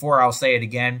said this before, I'll say it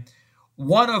again.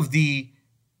 One of the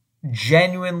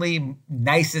genuinely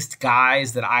nicest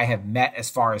guys that I have met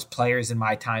as far as players in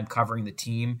my time covering the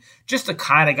team. Just the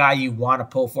kind of guy you want to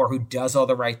pull for, who does all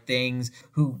the right things,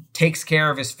 who takes care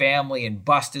of his family and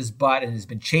busts his butt and has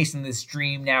been chasing this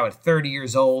dream now at 30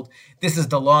 years old. This is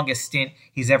the longest stint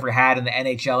he's ever had in the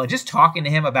NHL. And just talking to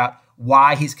him about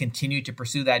why he's continued to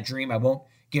pursue that dream, I won't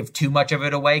give too much of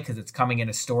it away because it's coming in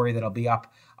a story that'll be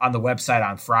up on the website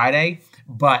on Friday.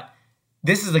 But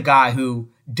this is a guy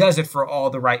who does it for all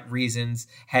the right reasons,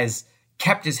 has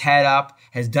kept his head up,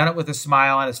 has done it with a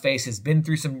smile on his face, has been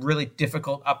through some really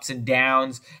difficult ups and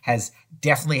downs, has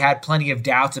definitely had plenty of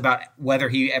doubts about whether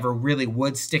he ever really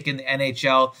would stick in the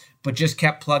NHL, but just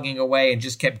kept plugging away and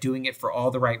just kept doing it for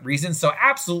all the right reasons. So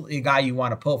absolutely a guy you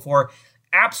want to pull for.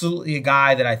 Absolutely a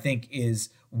guy that I think is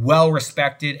well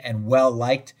respected and well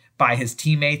liked by his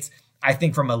teammates. I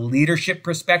think from a leadership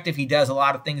perspective, he does a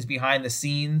lot of things behind the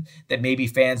scene that maybe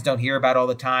fans don't hear about all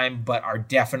the time, but are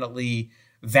definitely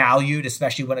valued,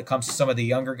 especially when it comes to some of the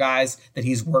younger guys that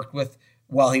he's worked with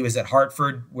while he was at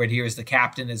Hartford, where he was the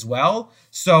captain as well.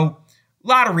 So a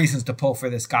lot of reasons to pull for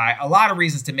this guy, a lot of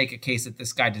reasons to make a case that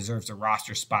this guy deserves a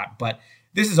roster spot. But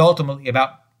this is ultimately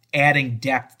about adding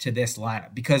depth to this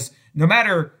lineup, because no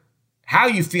matter how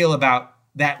you feel about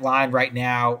that line right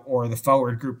now or the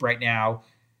forward group right now,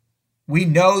 we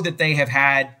know that they have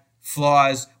had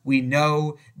flaws. We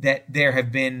know that there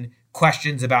have been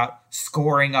questions about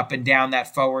scoring up and down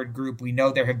that forward group. We know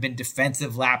there have been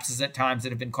defensive lapses at times that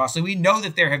have been costly. We know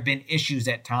that there have been issues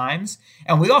at times.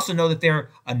 And we also know that they're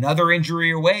another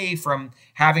injury away from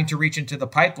having to reach into the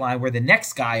pipeline, where the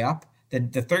next guy up, the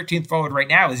 13th forward right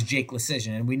now, is Jake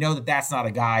Leschyshyn. And we know that that's not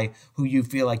a guy who you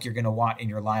feel like you're going to want in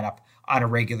your lineup on a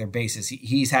regular basis.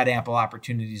 He's had ample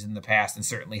opportunities in the past and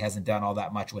certainly hasn't done all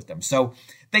that much with them. So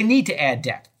they need to add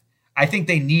depth. I think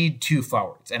they need two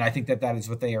forwards, and I think that that is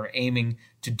what they are aiming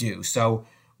to do. So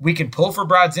we can pull for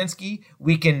Brodzinski.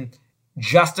 We can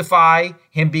justify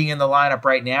him being in the lineup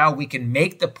right now. We can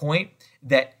make the point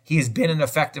that he has been an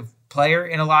effective player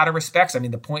in a lot of respects. I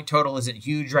mean, the point total isn't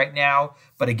huge right now,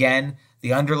 but again,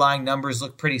 the underlying numbers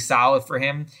look pretty solid for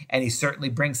him, and he certainly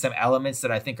brings some elements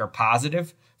that I think are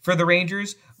positive for the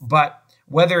Rangers. But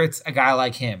whether it's a guy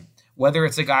like him, whether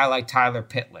it's a guy like Tyler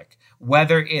Pitlick,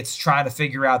 whether it's trying to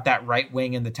figure out that right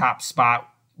wing in the top spot,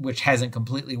 which hasn't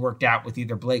completely worked out with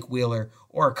either Blake Wheeler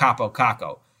or Kaapo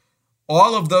Kakko,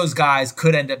 all of those guys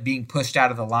could end up being pushed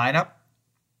out of the lineup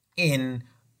in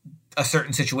a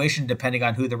certain situation, depending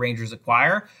on who the Rangers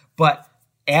acquire. But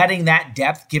adding that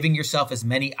depth, giving yourself as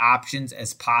many options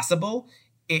as possible,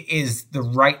 is the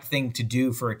right thing to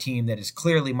do for a team that is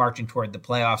clearly marching toward the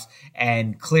playoffs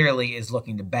and clearly is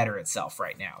looking to better itself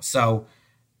right now. So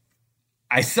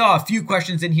I saw a few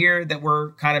questions in here that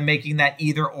were kind of making that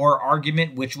either or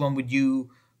argument. Which one would you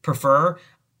prefer?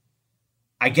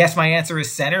 I guess my answer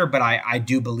is center, but I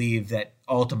do believe that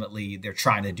ultimately they're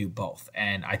trying to do both.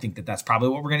 And I think that that's probably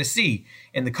what we're going to see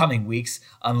in the coming weeks,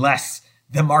 unless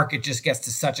the market just gets to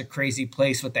such a crazy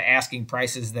place with the asking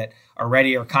prices that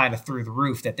already are kind of through the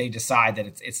roof that they decide that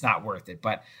it's not worth it.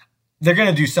 But they're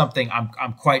going to do something.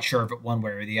 I'm quite sure of it one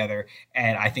way or the other.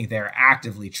 And I think they're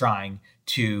actively trying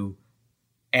to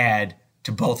add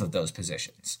to both of those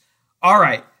positions. All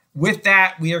right. With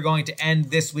that, we are going to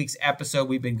end this week's episode.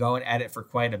 We've been going at it for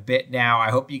quite a bit now. I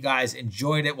hope you guys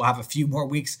enjoyed it. We'll have a few more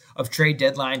weeks of trade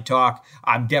deadline talk.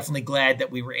 I'm definitely glad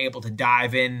that we were able to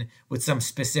dive in with some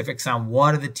specifics on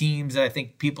one of the teams that I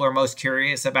think people are most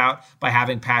curious about by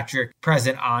having Patrick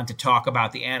present on to talk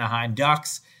about the Anaheim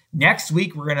Ducks. Next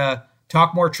week, we're going to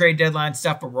talk more trade deadline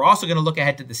stuff, but we're also going to look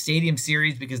ahead to the Stadium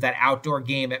Series because that outdoor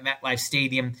game at MetLife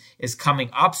Stadium is coming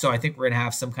up. So I think we're going to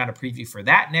have some kind of preview for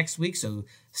that next week. So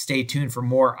stay tuned for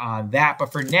more on that.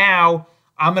 But for now,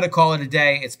 I'm going to call it a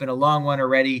day. It's been a long one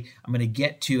already. I'm going to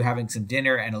get to having some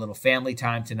dinner and a little family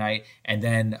time tonight. And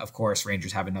then, of course,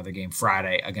 Rangers have another game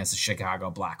Friday against the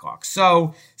Chicago Blackhawks.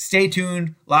 So stay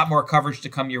tuned. A lot more coverage to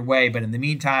come your way. But in the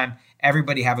meantime,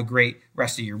 everybody have a great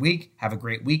rest of your week. Have a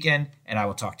great weekend. And I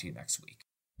will talk to you next week.